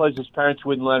it's because his parents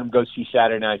wouldn't let him go see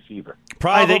Saturday Night Fever.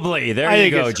 Probably. I There you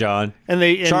think go, it's- John. And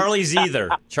Charlie's either.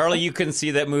 Charlie, you couldn't see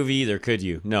that movie either, could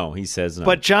you? No, he says no.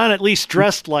 But John at least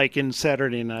dressed like in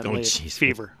Saturday Night Oh, Live jeez.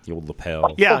 Fever. The old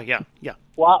lapel. Yeah.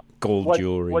 Well, Gold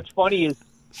jewelry. What's funny is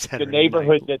Saturday the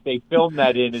neighborhood that they filmed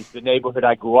that in is the neighborhood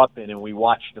I grew up in, and we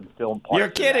watched them film parts. You're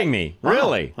kidding me.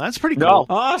 Really? That's pretty cool.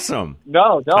 Awesome.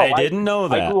 No. I didn't know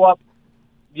that.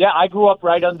 I grew up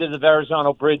right under the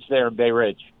Verrazano Bridge there in Bay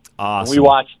Ridge. Awesome. We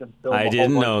watched them film. I a whole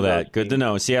didn't bunch know of that. those Good to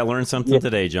know. See, I learned something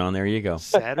today, John. There you go.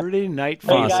 Saturday Night Hey,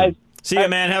 Fever. guys. See you,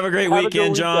 man. Have a great Have a good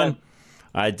weekend, John. weekend.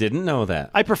 I didn't know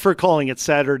that. I prefer calling it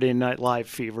Saturday Night Live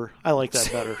Fever. I like that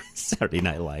better. Saturday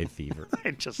Night Live Fever.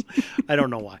 I don't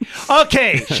know why.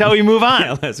 Okay, shall we move on?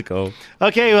 Yeah, let's go.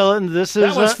 Okay, well, and this is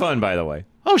That was fun, by the way.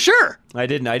 Oh, sure. I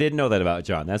didn't know that about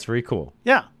John. That's very cool.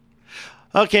 Yeah.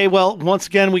 Okay, well, once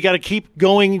again, we got to keep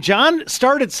going. John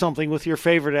started something with your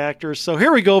favorite actors, so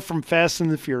here we go from Fast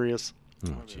and the Furious.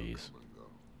 Oh, jeez.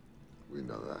 We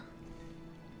know that.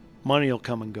 Money will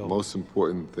come and go. The most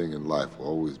important thing in life will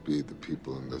always be the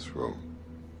people in this room.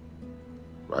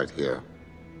 Right here.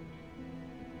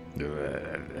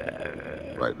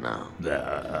 Right now.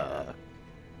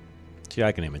 See,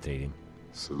 I can imitate him.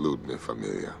 Salute me,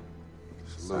 familia.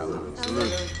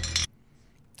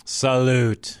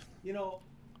 Salute.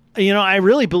 You know, I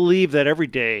really believe that every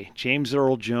day James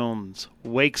Earl Jones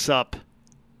wakes up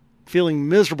feeling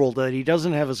miserable that he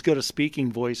doesn't have as good a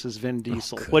speaking voice as Vin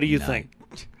Diesel. What do you think?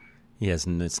 Yes,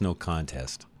 it's no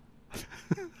contest.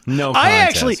 No I contest.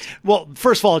 actually, well,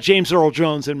 first of all, James Earl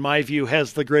Jones, in my view,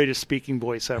 has the greatest speaking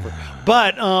voice ever.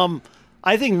 But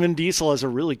I think Vin Diesel has a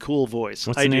really cool voice.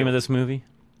 What's the name of this movie?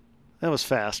 That was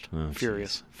Fast, Oh,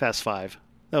 Furious, Fast 5.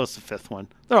 That was the fifth one.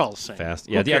 They're all the same. Fast.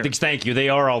 Who Yeah, cares? thank you. They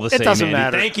are all the same. It doesn't Andy.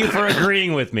 matter. Thank you for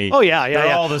agreeing with me. Oh, yeah.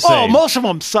 They're all the Oh, same. most of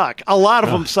them suck. A lot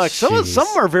of them Oh, suck. Some of them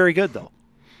are very good, though.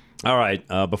 All right.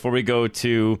 Before we go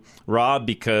to Rob,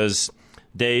 because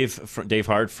Dave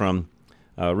Hart from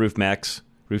Roof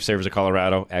Savers of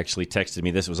Colorado, actually texted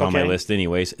me. This was on my Okay. list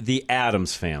anyways. The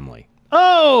Addams Family.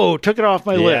 Oh, took it off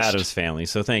my The list. Addams Family.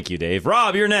 So thank you, Dave.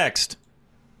 Rob, you're next.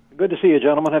 Good to see you,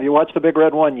 gentlemen. Have you watched The Big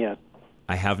Red One yet?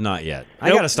 I have not yet. I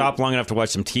got to stop long enough to watch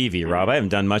some TV, Rob. I haven't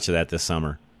done much of that this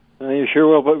summer. You sure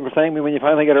will, but thank me when you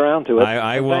finally get around to it.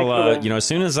 I And will, thanks for the- as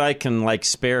soon as I can,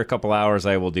 spare a couple hours,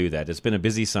 I will do that. It's been a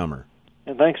busy summer.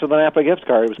 And thanks for the Napa gift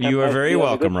card. It was kind You of are nice to very be on the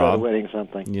welcome, good side of Rob. Waiting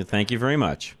something. Yeah, thank you very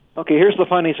much. Okay, here's the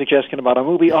funny suggestion about a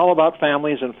movie all about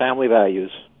families and family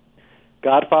values.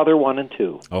 Godfather 1 and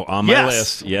 2. Oh, on my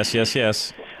Yes. list.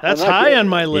 Yes. That's And high on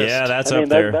my list. Yeah, that's I mean, up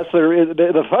there. That's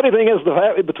the funny thing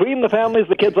is between the families,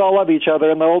 the kids all love each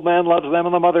other, and the old man loves them,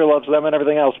 and the mother loves them, and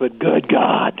everything else. But good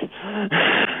God,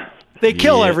 They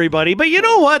kill everybody, but you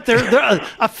know what? They're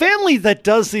a family that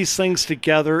does these things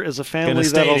together is a family Gonna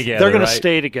stay that together, they're going right? to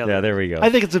stay together. Yeah, there we go. I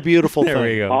think it's a beautiful There thing.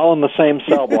 we go. all in the same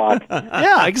cell block.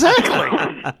 Yeah,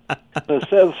 exactly.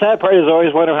 The sad part is I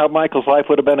always wonder how Michael's life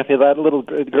would have been if that little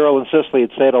girl in Sicily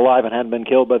had stayed alive and hadn't been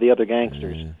killed by the other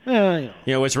gangsters. Yeah.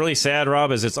 You know, what's really sad,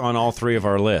 Rob, is it's on all three of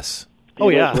our lists. Oh,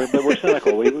 yeah. We're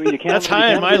cynical. You can't, That's you high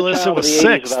can't on my live list. down It was to the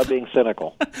 80s sixth. without being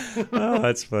cynical. Oh,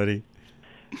 that's funny.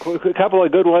 A couple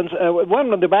of good ones. One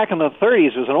back in the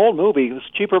 30s was an old movie. It was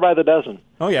Cheaper by the Dozen.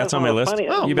 Oh, yeah, it's on my list. Funny.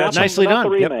 You bet. Nicely not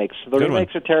done. The Yep. remakes. The Good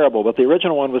remakes are terrible, but the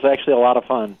original one was actually a lot of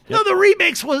fun. No, the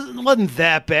remakes wasn't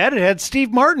that bad. It had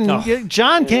Steve Martin.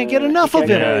 John can't get enough of it.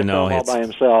 Yeah, no, all by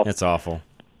himself. It's awful.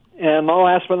 And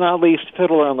last but not least,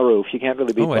 Fiddler on the Roof. You can't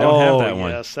really beat Oh, I that. don't have that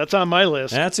one. Yes, that's on my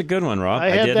list. That's a good one, Rob. I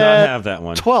had did that not have that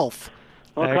one. 12th.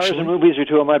 Well, cars actually. and movies are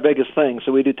two of my biggest things,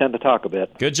 so we do tend to talk a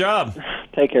bit. Good job.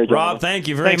 Take care, John. Rob, thank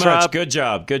you very Thanks, much. Rob. Good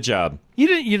job. Good job. You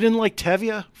didn't like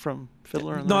Tevye from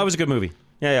Fiddler on the No, Roof? it was a good movie.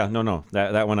 Yeah. No.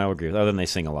 That one I would agree with. Other than they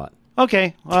sing a lot.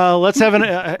 Okay, let's have an.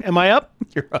 Am I up?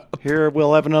 You're up. Here,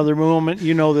 we'll have another moment.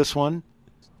 You know this one.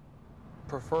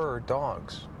 Prefer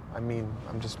dogs. I mean,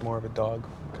 I'm just more of a dog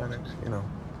kind of,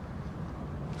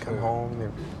 come home,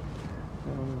 they're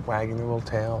wagging their little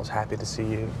tails, happy to see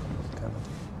you, kind of.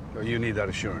 So you need that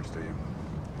assurance, do you?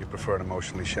 You prefer an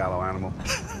emotionally shallow animal?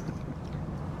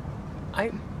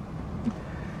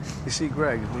 You see,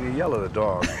 Greg, when you yell at a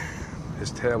dog,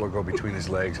 his tail will go between his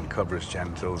legs and cover his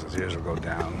genitals, his ears will go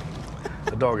down.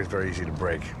 The dog is very easy to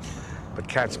break. But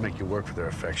cats make you work for their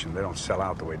affection. They don't sell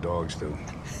out the way dogs do.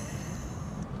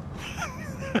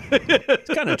 It's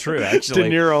kind of true, actually.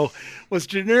 De Niro. Was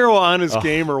De Niro on his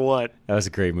game or what? That was a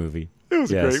great movie. It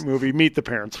was a great movie. Meet the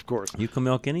Parents, of course. You can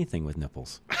milk anything with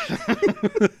nipples.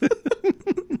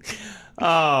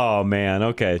 Oh, man.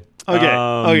 Okay.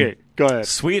 Okay. Go ahead.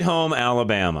 Sweet Home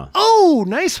Alabama. Oh,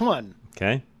 nice one.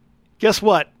 Okay. Guess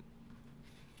what?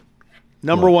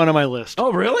 Number one on my list.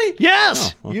 Oh, really?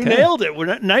 Yes. Oh, You okay. nailed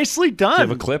it. Nicely done. Do you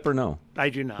have a clip or no? I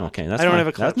do not. Okay, that's I don't fine. have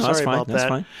a clip. No, that's Sorry fine. about That's that.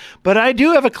 fine. But I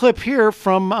do have a clip here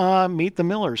from Meet the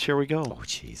Millers. Here we go. Oh,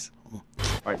 jeez. All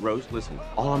right, Rose, listen.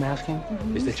 All I'm asking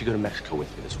is that you go to Mexico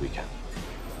with me this weekend.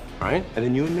 All right? And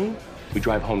then you and me, we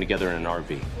drive home together in an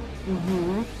RV.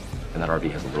 Mm-hmm. And that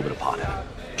RV has a little bit of pot in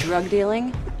it. Drug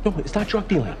dealing? No, it's not drug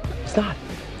dealing. It's not.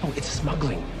 No, it's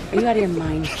smuggling. Are you out of your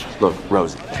mind? Look,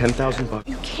 Rose, $10,000.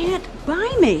 You can't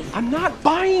buy me. I'm not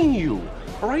buying you.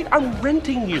 All right? I'm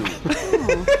renting you.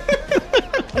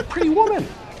 A pretty woman.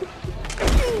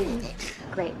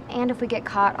 Great. And if we get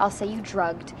caught, I'll say you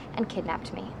drugged and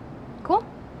kidnapped me. Cool?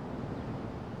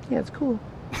 Yeah, it's cool.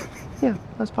 Yeah,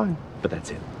 that's fine. But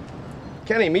that's it.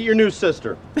 Kenny, meet your new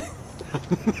sister.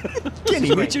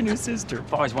 Kenny, meet your new sister.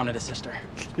 I've always wanted a sister.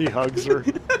 He hugs her.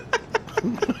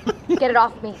 Get it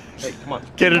off me. Hey, come on.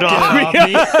 Get it off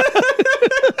me.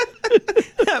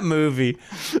 That movie.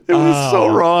 It was so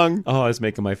wrong. Oh, it's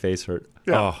making my face hurt.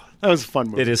 Yeah, Oh, that was a fun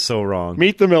movie. it is so wrong.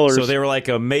 Meet the Millers. So they were like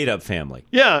a made-up family.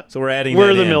 Yeah. So we're adding We're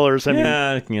that the in. Millers, I mean.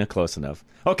 Yeah, close enough.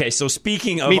 Okay, so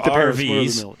speaking of Meet the Parents. We're the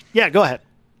RVs, Millers. Yeah, go ahead.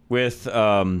 with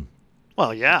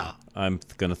Well, yeah. I'm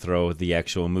going to throw the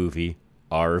actual movie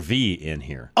RV in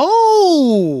here.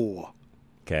 Oh,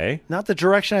 Okay? not the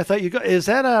direction I thought you go. Is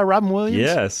that Robin Williams?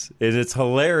 Yes, it's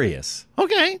hilarious.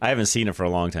 Okay. I haven't seen it for a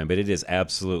long time, but it is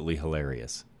absolutely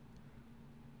hilarious.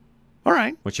 All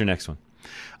right. What's your next one?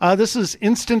 This is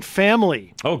Instant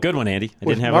Family. Oh, good one, Andy. I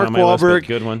with didn't have Mark it on my list, Wahlberg. but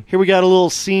good one. Here we got a little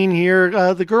scene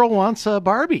here. The girl wants a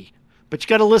Barbie, but you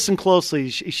got to listen closely.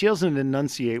 She doesn't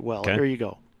enunciate well. Okay. Here you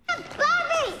go.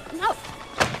 No,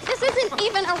 this isn't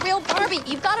even a real Barbie.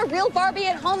 You've got a real Barbie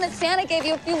at home that Santa gave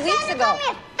you a few weeks ago.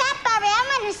 Fat Barbie.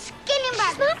 I'm a skinny Barbie.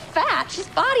 She's not fat. She's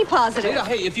body positive.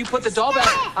 Hey, if you put the doll back,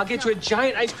 I'll get you a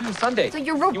giant ice cream sundae. So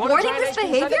you're You want a rewarding giant this ice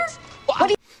cream behavior? sundae? What do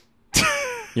you...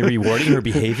 You're rewarding her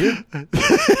behavior?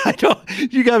 I don't.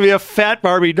 You got to be a fat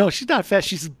Barbie. No, she's not fat.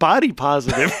 She's body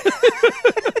positive.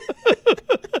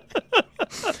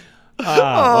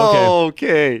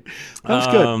 Okay. That was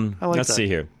good. I like let's that. see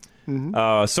here.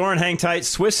 Mhm. Soren, hang tight.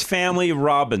 Swiss Family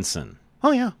Robinson.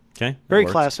 Oh, yeah. Okay. that Very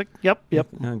works. classic. Yep.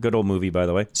 Good old movie, by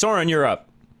the way. Soren, you're up.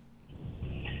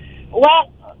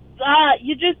 Well,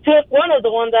 you just took one of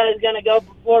the ones I was going to go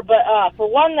before, but for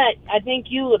one that I think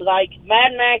you would like,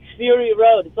 Mad Max Fury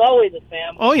Road. It's always a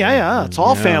family. Oh, yeah. It's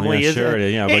all family, Yeah, isn't sure.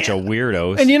 it? Yeah, a bunch of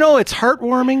weirdos. And you know, it's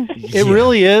heartwarming. It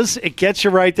really is. It gets you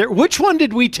right there. Which one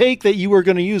did we take that you were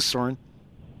going to use, Soren?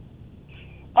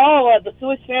 Oh, the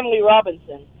Swiss Family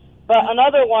Robinson. But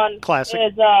another one Classic.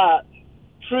 is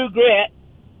True Grit.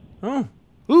 Oh.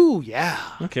 Ooh, yeah.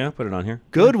 Okay, I'll put it on here.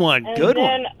 Good one. And Good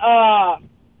then, one.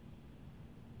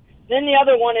 Then the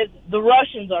other one is The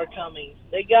Russians Are Coming.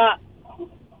 They got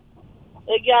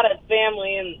a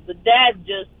family, and the dad's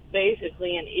just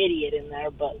basically an idiot in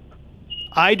there. But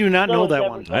I do not so know is that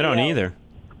one. everybody I don't else. either.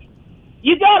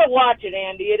 You got to watch it,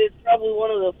 Andy. It is probably one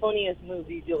of the funniest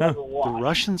movies you'll ever The watch.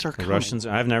 Russians are The coming. Russians,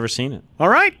 I've never seen it. All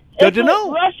right. Good It's to a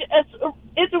know.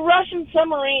 It's a Russian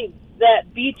submarine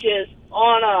that beaches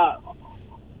on a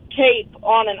cape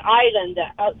on an island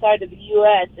outside of the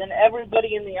U.S., and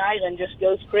everybody in the island just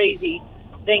goes crazy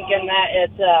thinking that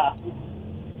it's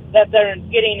that they're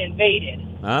getting invaded.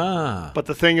 Ah. But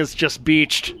the thing is just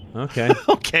beached. Okay.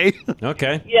 Okay.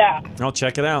 Okay. Yeah. I'll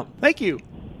check it out. Thank you.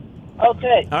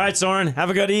 Okay. All right, Soren. Have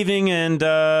a good evening and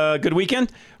good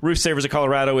weekend. Roof Savers of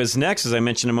Colorado is next. As I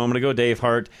mentioned a moment ago, Dave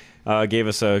Hart gave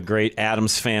us a great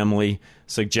Addams Family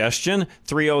suggestion.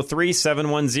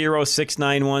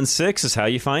 303-710-6916 is how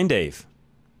you find Dave.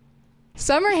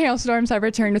 Summer hailstorms have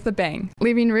returned with a bang,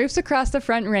 leaving roofs across the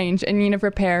Front Range in need of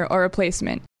repair or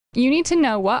replacement. You need to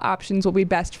know what options will be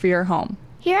best for your home.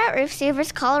 Here at Roof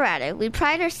Savers Colorado, we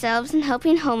pride ourselves in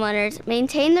helping homeowners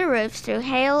maintain their roofs through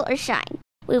hail or shine.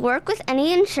 We work with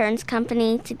any insurance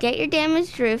company to get your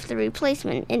damaged roof the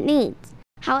replacement it needs.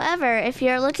 However, if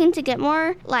you're looking to get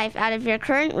more life out of your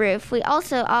current roof, we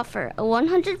also offer a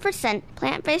 100%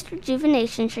 plant-based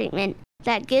rejuvenation treatment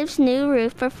that gives new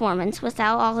roof performance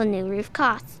without all the new roof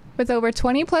costs. With over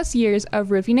 20 plus years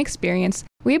of roofing experience,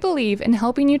 we believe in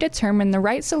helping you determine the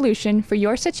right solution for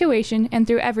your situation and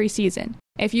through every season.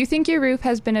 If you think your roof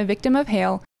has been a victim of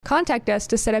hail, contact us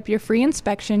to set up your free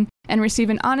inspection and receive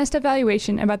an honest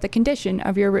evaluation about the condition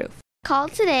of your roof. Call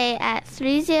today at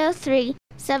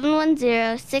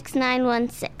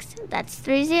 303-710-6916. That's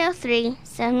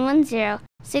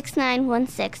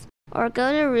 303-710-6916. Or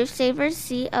go to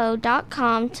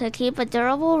roofsaversco.com to keep a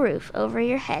durable roof over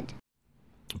your head.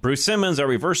 Bruce Simmons, our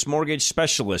reverse mortgage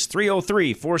specialist,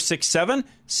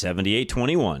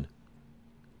 303-467-7821.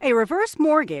 A reverse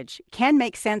mortgage can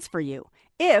make sense for you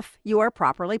if you are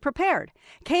properly prepared.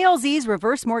 KLZ's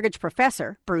reverse mortgage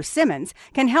professor, Bruce Simmons,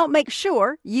 can help make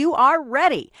sure you are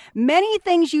ready. Many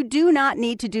things you do not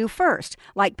need to do first,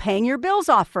 like paying your bills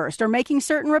off first or making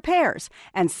certain repairs.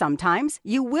 And sometimes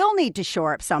you will need to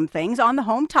shore up some things on the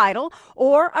home title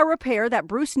or a repair that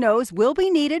Bruce knows will be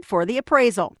needed for the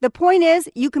appraisal. The point is,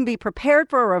 you can be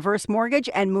prepared for a reverse mortgage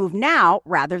and move now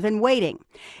rather than waiting.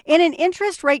 In an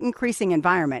interest rate increasing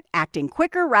environment, acting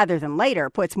quicker rather than later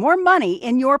puts more money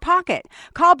in your pocket.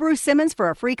 Call Bruce Simmons for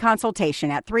a free consultation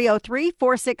at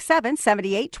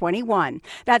 303-467-7821.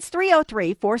 That's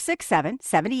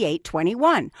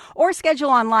 303-467-7821. Or schedule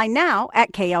online now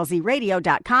at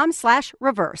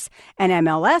klzradio.com/reverse. And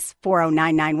MLS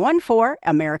 409914,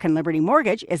 American Liberty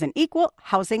Mortgage, is an equal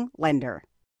housing lender.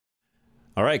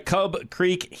 All right, Cub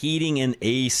Creek Heating and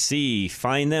AC.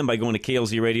 Find them by going to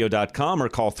klzradio.com or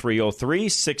call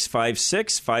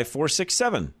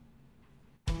 303-656-5467.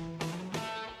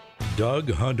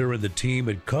 Doug, Hunter, and the team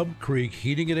at Cub Creek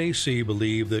Heating and AC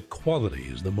believe that quality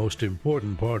is the most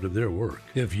important part of their work.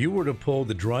 If you were to pull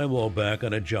the drywall back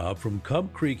on a job from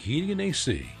Cub Creek Heating and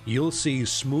AC, you'll see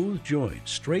smooth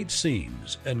joints, straight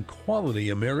seams, and quality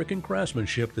American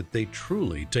craftsmanship that they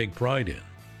truly take pride in.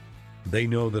 They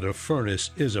know that a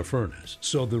furnace is a furnace,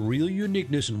 so the real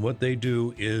uniqueness in what they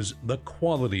do is the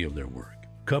quality of their work.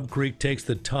 Cub Creek takes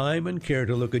the time and care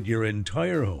to look at your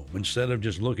entire home instead of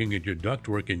just looking at your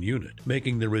ductwork and unit,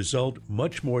 making the result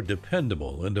much more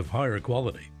dependable and of higher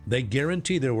quality. They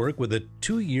guarantee their work with a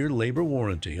 2-year labor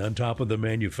warranty on top of the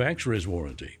manufacturer's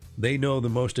warranty. They know the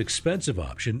most expensive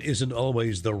option isn't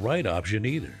always the right option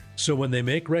either. So when they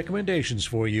make recommendations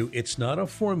for you, it's not a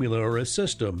formula or a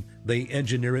system. They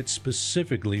engineer it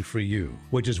specifically for you,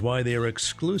 which is why they are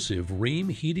exclusive Ream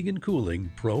Heating and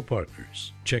Cooling Pro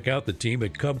partners. Check out the team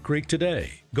at Cub Creek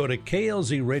today. Go to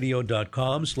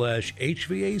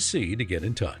klzradio.com/HVAC to get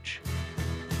in touch.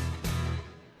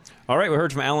 All right, we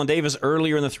heard from Alan Davis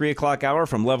earlier in the 3 o'clock hour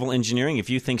from Level Engineering. If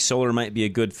you think solar might be a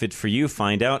good fit for you,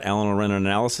 find out. Alan will run an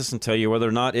analysis and tell you whether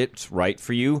or not it's right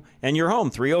for you and your home.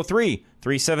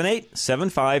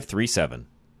 303-378-7537.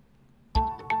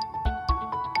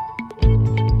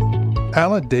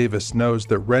 Alan Davis knows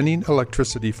that renting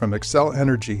electricity from Xcel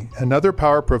Energy and other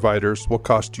power providers will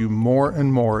cost you more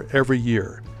and more every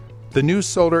year. The new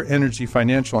solar energy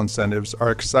financial incentives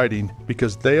are exciting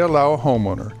because they allow a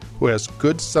homeowner who has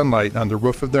good sunlight on the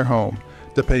roof of their home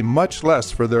to pay much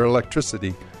less for their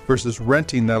electricity versus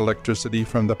renting that electricity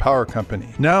from the power company.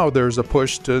 Now there's a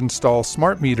push to install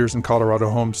smart meters in Colorado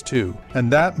homes too,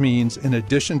 and that means in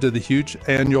addition to the huge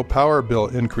annual power bill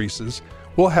increases,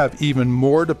 we'll have even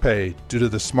more to pay due to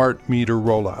the smart meter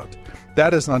rollout.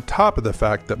 That is on top of the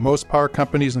fact that most power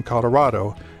companies in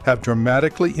Colorado have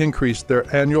dramatically increased their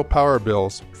annual power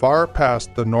bills far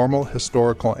past the normal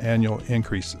historical annual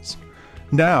increases.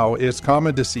 Now, it's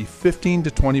common to see 15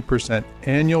 to 20%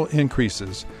 annual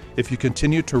increases if you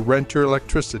continue to rent your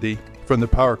electricity from the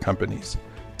power companies.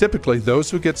 Typically, those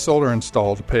who get solar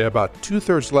installed pay about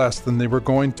 2/3 less than they were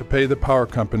going to pay the power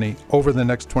company over the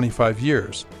next 25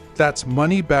 years. That's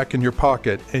money back in your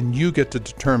pocket, and you get to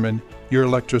determine your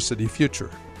electricity future.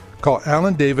 Call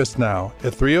Alan Davis now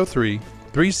at 303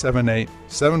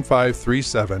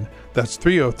 378-7537. That's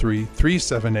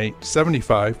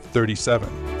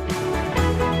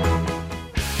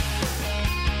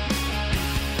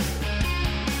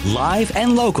 303-378-7537. Live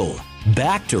and local.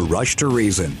 Back to Rush to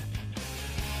Reason.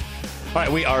 All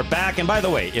right, we are back. And by the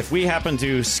way, if we happen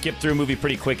to skip through a movie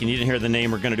pretty quick and you didn't hear the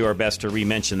name, we're going to do our best to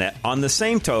re-mention that. On the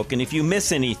same token, if you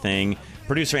miss anything,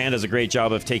 producer Ann does a great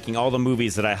job of taking all the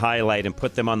movies that I highlight and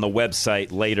put them on the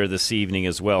website later this evening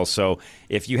as well. So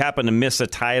if you happen to miss a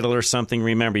title or something,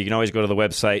 remember, you can always go to the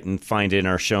website and find it in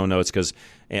our show notes because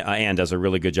Ann does a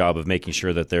really good job of making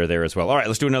sure that they're there as well. All right,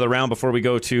 let's do another round before we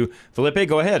go to Felipe.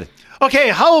 Go ahead. Okay,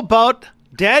 how about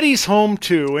Daddy's Home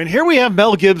 2? And here we have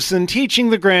Mel Gibson teaching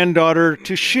the granddaughter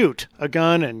to shoot a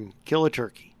gun and kill a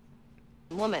turkey.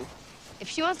 Woman, if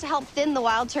she wants to help thin the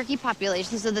wild turkey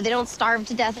population so that they don't starve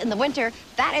to death in the winter,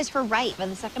 that is her right by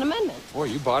the Second Amendment. Boy,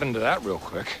 you bought into that real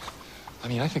quick. I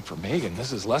mean, I think for Megan,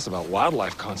 this is less about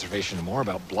wildlife conservation and more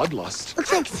about bloodlust.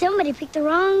 Looks like somebody picked the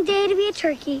wrong day to be a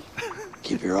turkey.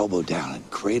 Keep your elbow down and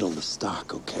cradle the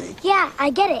stock, okay? Yeah, I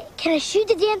get it. Can I shoot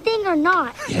the damn thing or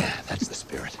not? Yeah, that's the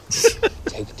spirit.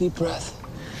 Take a deep breath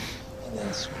and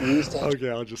then squeeze that. Okay,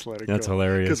 I'll just let it go. That's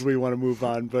hilarious. Because we want to move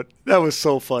on, but that was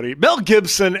so funny. Mel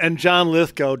Gibson and John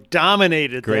Lithgow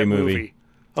dominated Great that movie.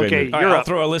 Okay, Great movie. All right, you're I'll up.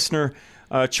 throw a listener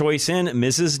choice in,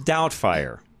 Mrs.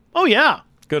 Doubtfire. Oh, yeah.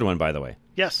 Good one, by the way.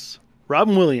 Yes.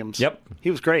 Robin Williams. Yep.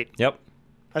 He was great. Yep.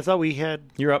 I thought we had...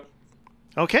 You're up.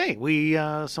 Okay, we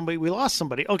lost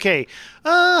somebody. Okay,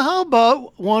 how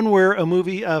about one where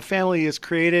a family is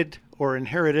created or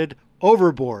inherited?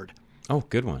 Overboard. Oh,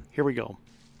 good one. Here we go.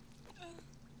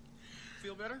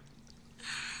 Feel better?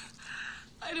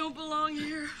 I don't belong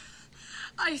here.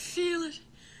 I feel it.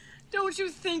 Don't you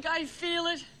think I feel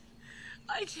it?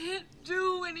 I can't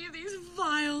do any of these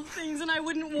vile things, and I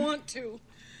wouldn't want to.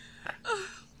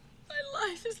 My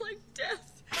life is like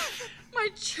death. My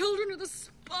children are the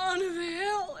spawn of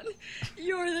hell, and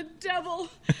you're the devil.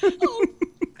 Oh,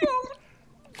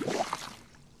 God.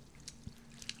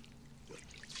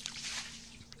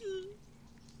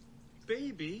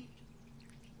 Baby,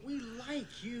 we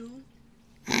like you.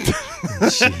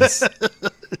 Jeez.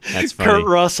 That's funny. Kurt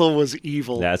Russell was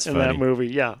evil That's in funny. that movie.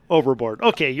 Yeah, Overboard.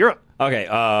 Okay, you're up. Okay,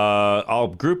 I'll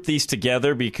group these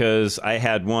together because I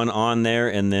had one on there,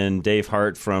 and then Dave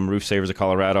Hart from Roof Savers of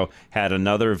Colorado had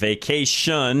another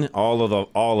Vacation. All of them,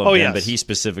 yes. but he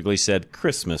specifically said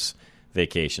Christmas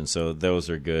Vacation. So those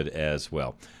are good as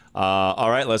well. All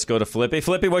right, let's go to Felipe.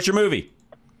 Felipe, what's your movie?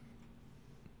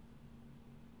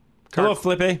 Hello,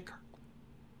 Felipe.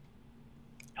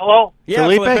 Hello? Yeah,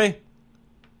 Felipe.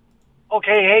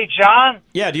 Okay, hey, John?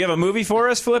 Yeah, do you have a movie for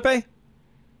us, Felipe?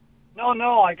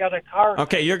 No, I got a car.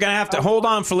 Okay, you're going to have to... Hold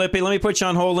on, Felipe. Let me put you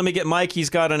on hold. Let me get Mike.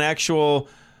 He's got an actual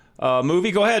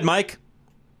movie. Go ahead, Mike.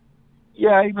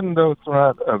 Yeah, even though it's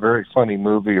not a very funny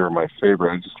movie or my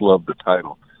favorite, I just love the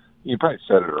title. You probably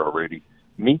said it already.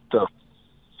 Meet the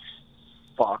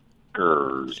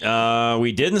Fockers.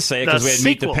 We didn't say it because we had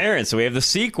Meet the Parents, so we have the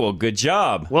sequel. Good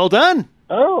job. Well done.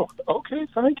 Oh, okay.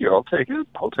 Thank you. I'll take it.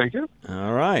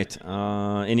 All right.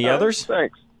 Any others?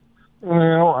 Thanks.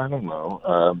 Well, I don't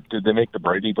know. Did they make the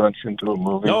Brady Bunch into a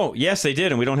movie? No, yes, they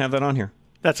did, and we don't have that on here.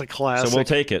 That's a classic. So we'll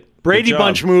take it. Brady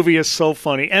Bunch movie is so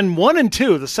funny. And 1 and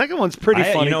 2. The second one's pretty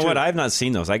funny, You know too. what? I have not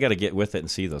seen those. I got to get with it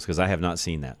and see those because I have not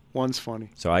seen that. One's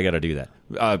funny. So I got to do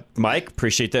that. Mike,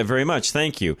 appreciate that very much.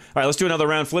 Thank you. All right, let's do another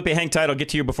round. Felipe, hang tight. I'll get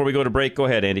to you before we go to break. Go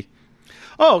ahead, Andy.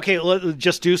 Oh, okay. Let's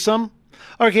just do some.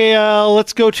 Okay,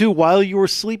 let's go to While You Were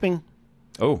Sleeping.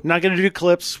 Oh. Not going to do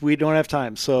clips. We don't have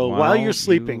time. So While You're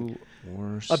Sleeping.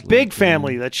 A big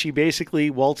family that she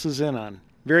basically waltzes in on.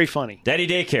 Very funny. Daddy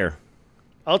Daycare.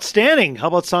 Outstanding. How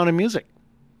about Sound of Music?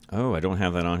 Oh, I don't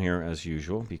have that on here as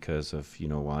usual because of you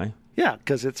know why. Yeah,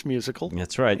 because it's musical.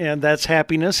 That's right. And that's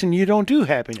happiness, and you don't do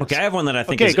happiness. Okay, I have one that I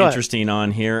think is interesting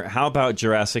on here. How about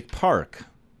Jurassic Park?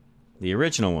 The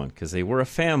original one, because they were a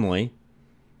family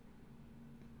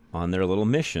on their little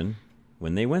mission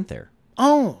when they went there.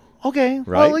 Oh, okay.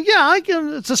 Right? Well, yeah,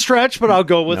 it's a stretch, but I'll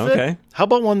go with it. Okay. How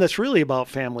about one that's really about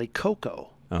family, Coco?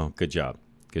 Oh, good job.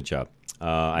 Good job.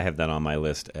 I have that on my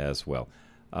list as well.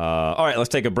 All right, let's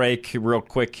take a break real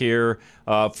quick here.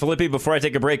 Felipe, before I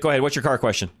take a break, go ahead. What's your car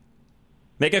question?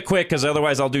 Make it quick, because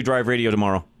otherwise I'll do Drive Radio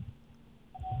tomorrow.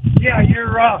 Yeah,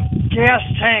 your gas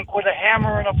tank with a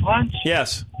hammer and a punch.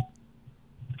 Yes.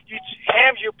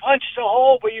 You punched a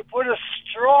hole, but you put a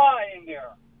straw in there.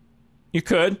 You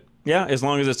could. Yeah, as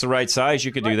long as it's the right size,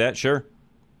 you could do that. Sure.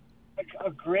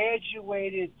 A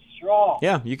graduated straw.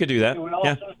 Yeah, you could do that. It would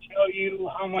also tell you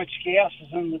how much gas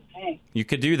is in the tank. You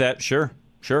could do that. Sure.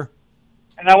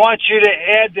 And I want you to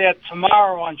add that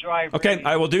tomorrow on Drive Okay, Radio.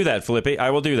 I will do that, Felipe.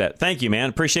 I will do that. Thank you, man.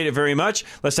 Appreciate it very much.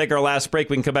 Let's take our last break.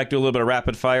 We can come back to a little bit of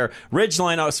rapid fire.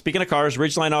 Ridgeline, speaking of cars,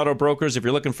 Ridgeline Auto Brokers, if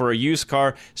you're looking for a used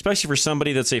car, especially for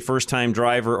somebody that's a first-time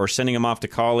driver or sending them off to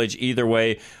college, either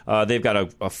way, they've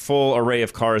got a full array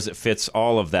of cars that fits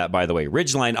all of that, by the way.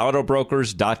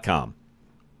 RidgelineAutobrokers.com.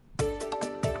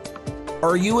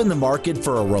 Are you in the market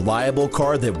for a reliable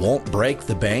car that won't break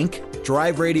the bank?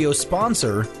 Drive Radio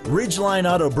sponsor, Ridgeline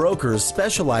Auto Brokers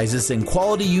specializes in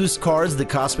quality used cars that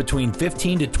cost between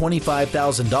 $15,000 to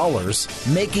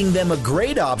 $25,000, making them a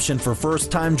great option for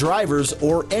first-time drivers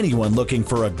or anyone looking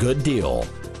for a good deal.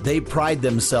 They pride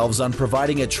themselves on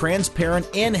providing a transparent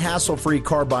and hassle-free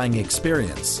car buying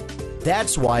experience.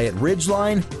 That's why at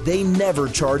Ridgeline, they never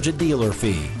charge a dealer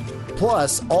fee.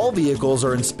 Plus, all vehicles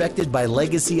are inspected by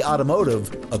Legacy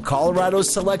Automotive, a Colorado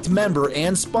Select member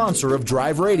and sponsor of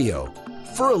Drive Radio.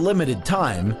 For a limited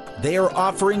time, they are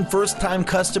offering first-time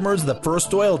customers the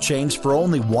first oil change for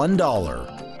only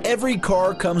 $1. Every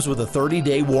car comes with a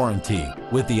 30-day warranty,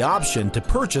 with the option to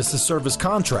purchase a service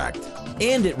contract.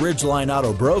 And at Ridgeline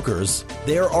Auto Brokers,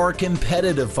 there are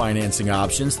competitive financing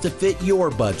options to fit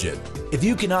your budget. If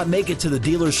you cannot make it to the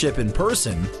dealership in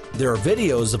person, there are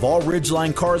videos of all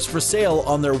Ridgeline cars for sale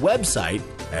on their website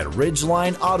at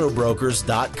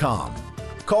RidgelineAutobrokers.com.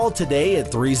 Call today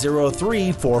at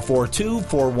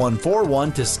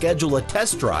 303-442-4141 to schedule a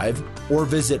test drive or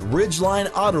visit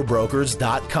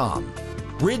RidgelineAutobrokers.com.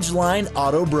 Ridgeline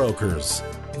Auto Brokers,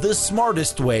 the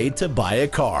smartest way to buy a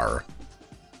car.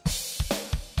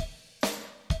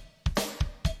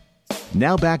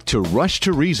 Now back to Rush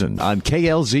to Reason on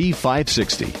KLZ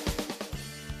 560. All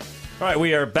right,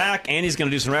 we are back. Andy's going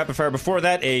to do some rapid fire. Before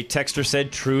that, a texter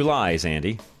said true lies,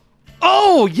 Andy.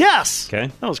 Oh, yes.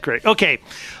 Okay. That was great. Okay.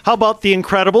 How about The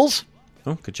Incredibles?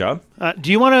 Oh, good job.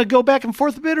 Do you want to go back and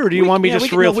forth a bit, or do you want me just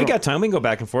to reel we got time. We can go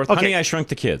back and forth. Okay. Honey, I Shrunk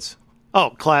the Kids.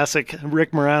 Oh, classic.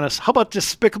 Rick Moranis. How about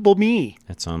Despicable Me?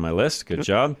 That's on my list. Good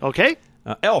job. Okay.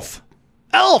 Elf.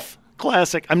 Elf.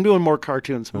 Classic. I'm doing more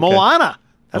cartoons. Okay. Moana.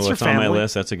 That's her it's family. on my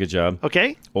list. That's a good job.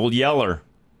 Okay. Old Yeller.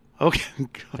 Okay.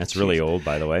 That's really old,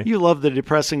 by the way. You love the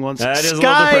depressing ones. That is a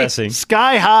little depressing.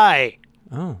 Sky High.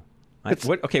 Oh.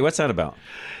 What's that about?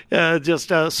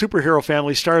 Just a superhero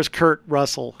family. Stars Kurt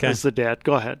Russell as the dad.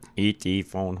 Go ahead. E.T.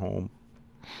 Phone Home.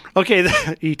 Okay,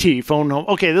 E.T. Phone Home.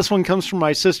 Okay, this one comes from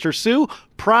my sister Sue.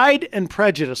 Pride and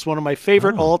Prejudice, one of my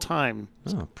favorite all time.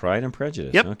 Oh, Pride and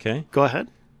Prejudice. Yep. Okay. Go ahead.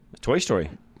 Toy Story.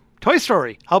 Toy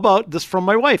Story. How about this from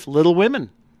my wife, Little Women?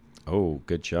 Oh,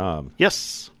 good job.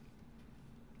 Yes.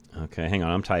 Okay, hang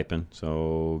on. I'm typing.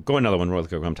 So go another one real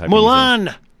quick. I'm typing.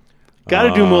 Mulan. Got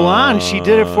to do Mulan. She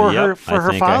did it for her father.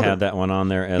 I think I had that one on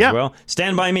there as well.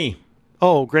 Stand By Me.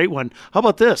 Oh, great one. How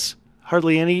about this?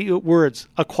 Hardly any words.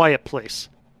 A Quiet Place.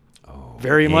 Oh,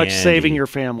 very much saving your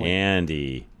family.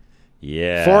 Andy.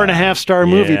 Yeah. 4.5-star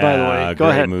movie, by the way. Go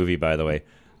ahead. Great movie, by the way.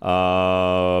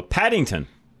 Paddington.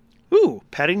 Ooh,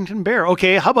 Paddington Bear.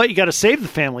 Okay, how about You Got to Save the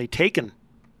Family? Taken.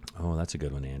 Oh, that's a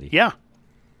good one, Andy. Yeah.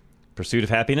 Pursuit of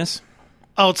Happiness.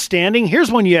 Outstanding.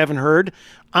 Here's one you haven't heard.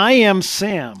 I Am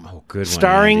Sam. Oh, good one.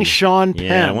 Starring Andy. Sean Penn.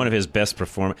 Yeah, one of his best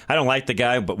performance. I don't like the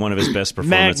guy, but one of his best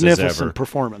performances Magnificent ever.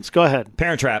 performance. Go ahead.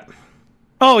 Parent Trap.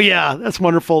 Oh, yeah. That's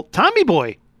wonderful. Tommy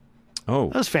Boy.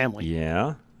 Oh. That's family.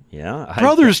 Yeah. Yeah.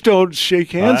 Brothers don't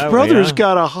shake hands. Brothers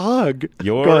got a hug.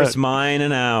 Yours, mine,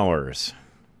 and ours.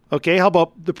 Okay, how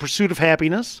about The Pursuit of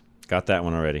Happiness? Got that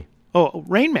one already. Oh,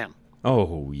 Rain Man.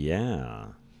 Oh, yeah.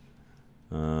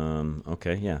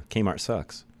 Okay, yeah. Kmart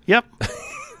sucks. Yep.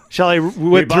 Shall I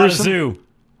whip through some? Zoo.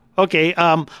 Okay,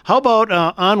 how about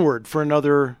Onward for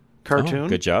another cartoon? Oh,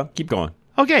 good job. Keep going.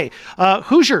 Okay,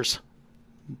 Hoosiers.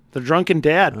 The Drunken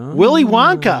Dad. Willy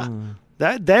Wonka.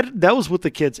 That was with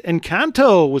the kids.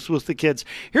 Encanto was with the kids.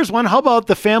 Here's one. How about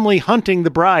The Family Hunting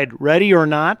the Bride? Ready or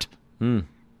Not?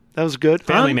 That was good.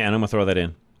 Family Man. I'm going to throw that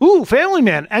in. Ooh, Family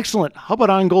Man. Excellent. How about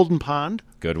On Golden Pond?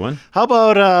 Good one. How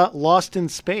about Lost in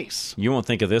Space? You won't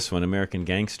think of this one, American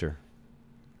Gangster.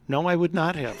 No, I would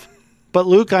not have. But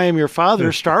Luke, I Am Your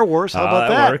Father, Star Wars. How about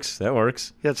that? That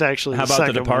works. That's actually How the about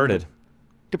second The Departed? one.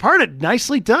 Departed.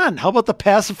 Nicely done. How about The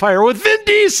Pacifier with Vin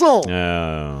Diesel?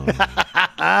 Oh.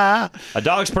 A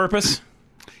Dog's Purpose.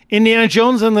 Indiana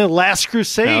Jones and the Last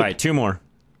Crusade. All right, two more.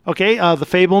 Okay, The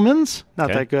Fabelmans.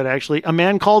 Not that good, actually. A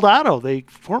Man Called Otto. They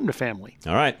formed a family.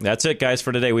 All right, that's it, guys,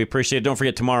 for today. We appreciate it. Don't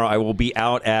forget, tomorrow I will be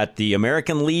out at the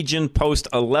American Legion Post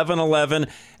 1111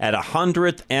 at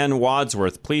 100th and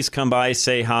Wadsworth. Please come by,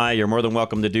 say hi. You're more than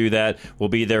welcome to do that. We'll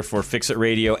be there for Fix It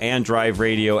Radio and Drive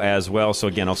Radio as well. So,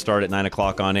 again, I'll start at 9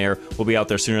 o'clock on air. We'll be out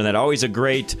there sooner than that. Always a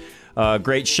great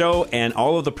Great show, and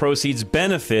all of the proceeds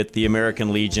benefit the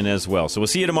American Legion as well. So we'll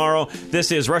see you tomorrow.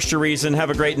 This is Rush to Reason. Have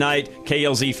a great night.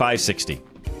 KLZ 560.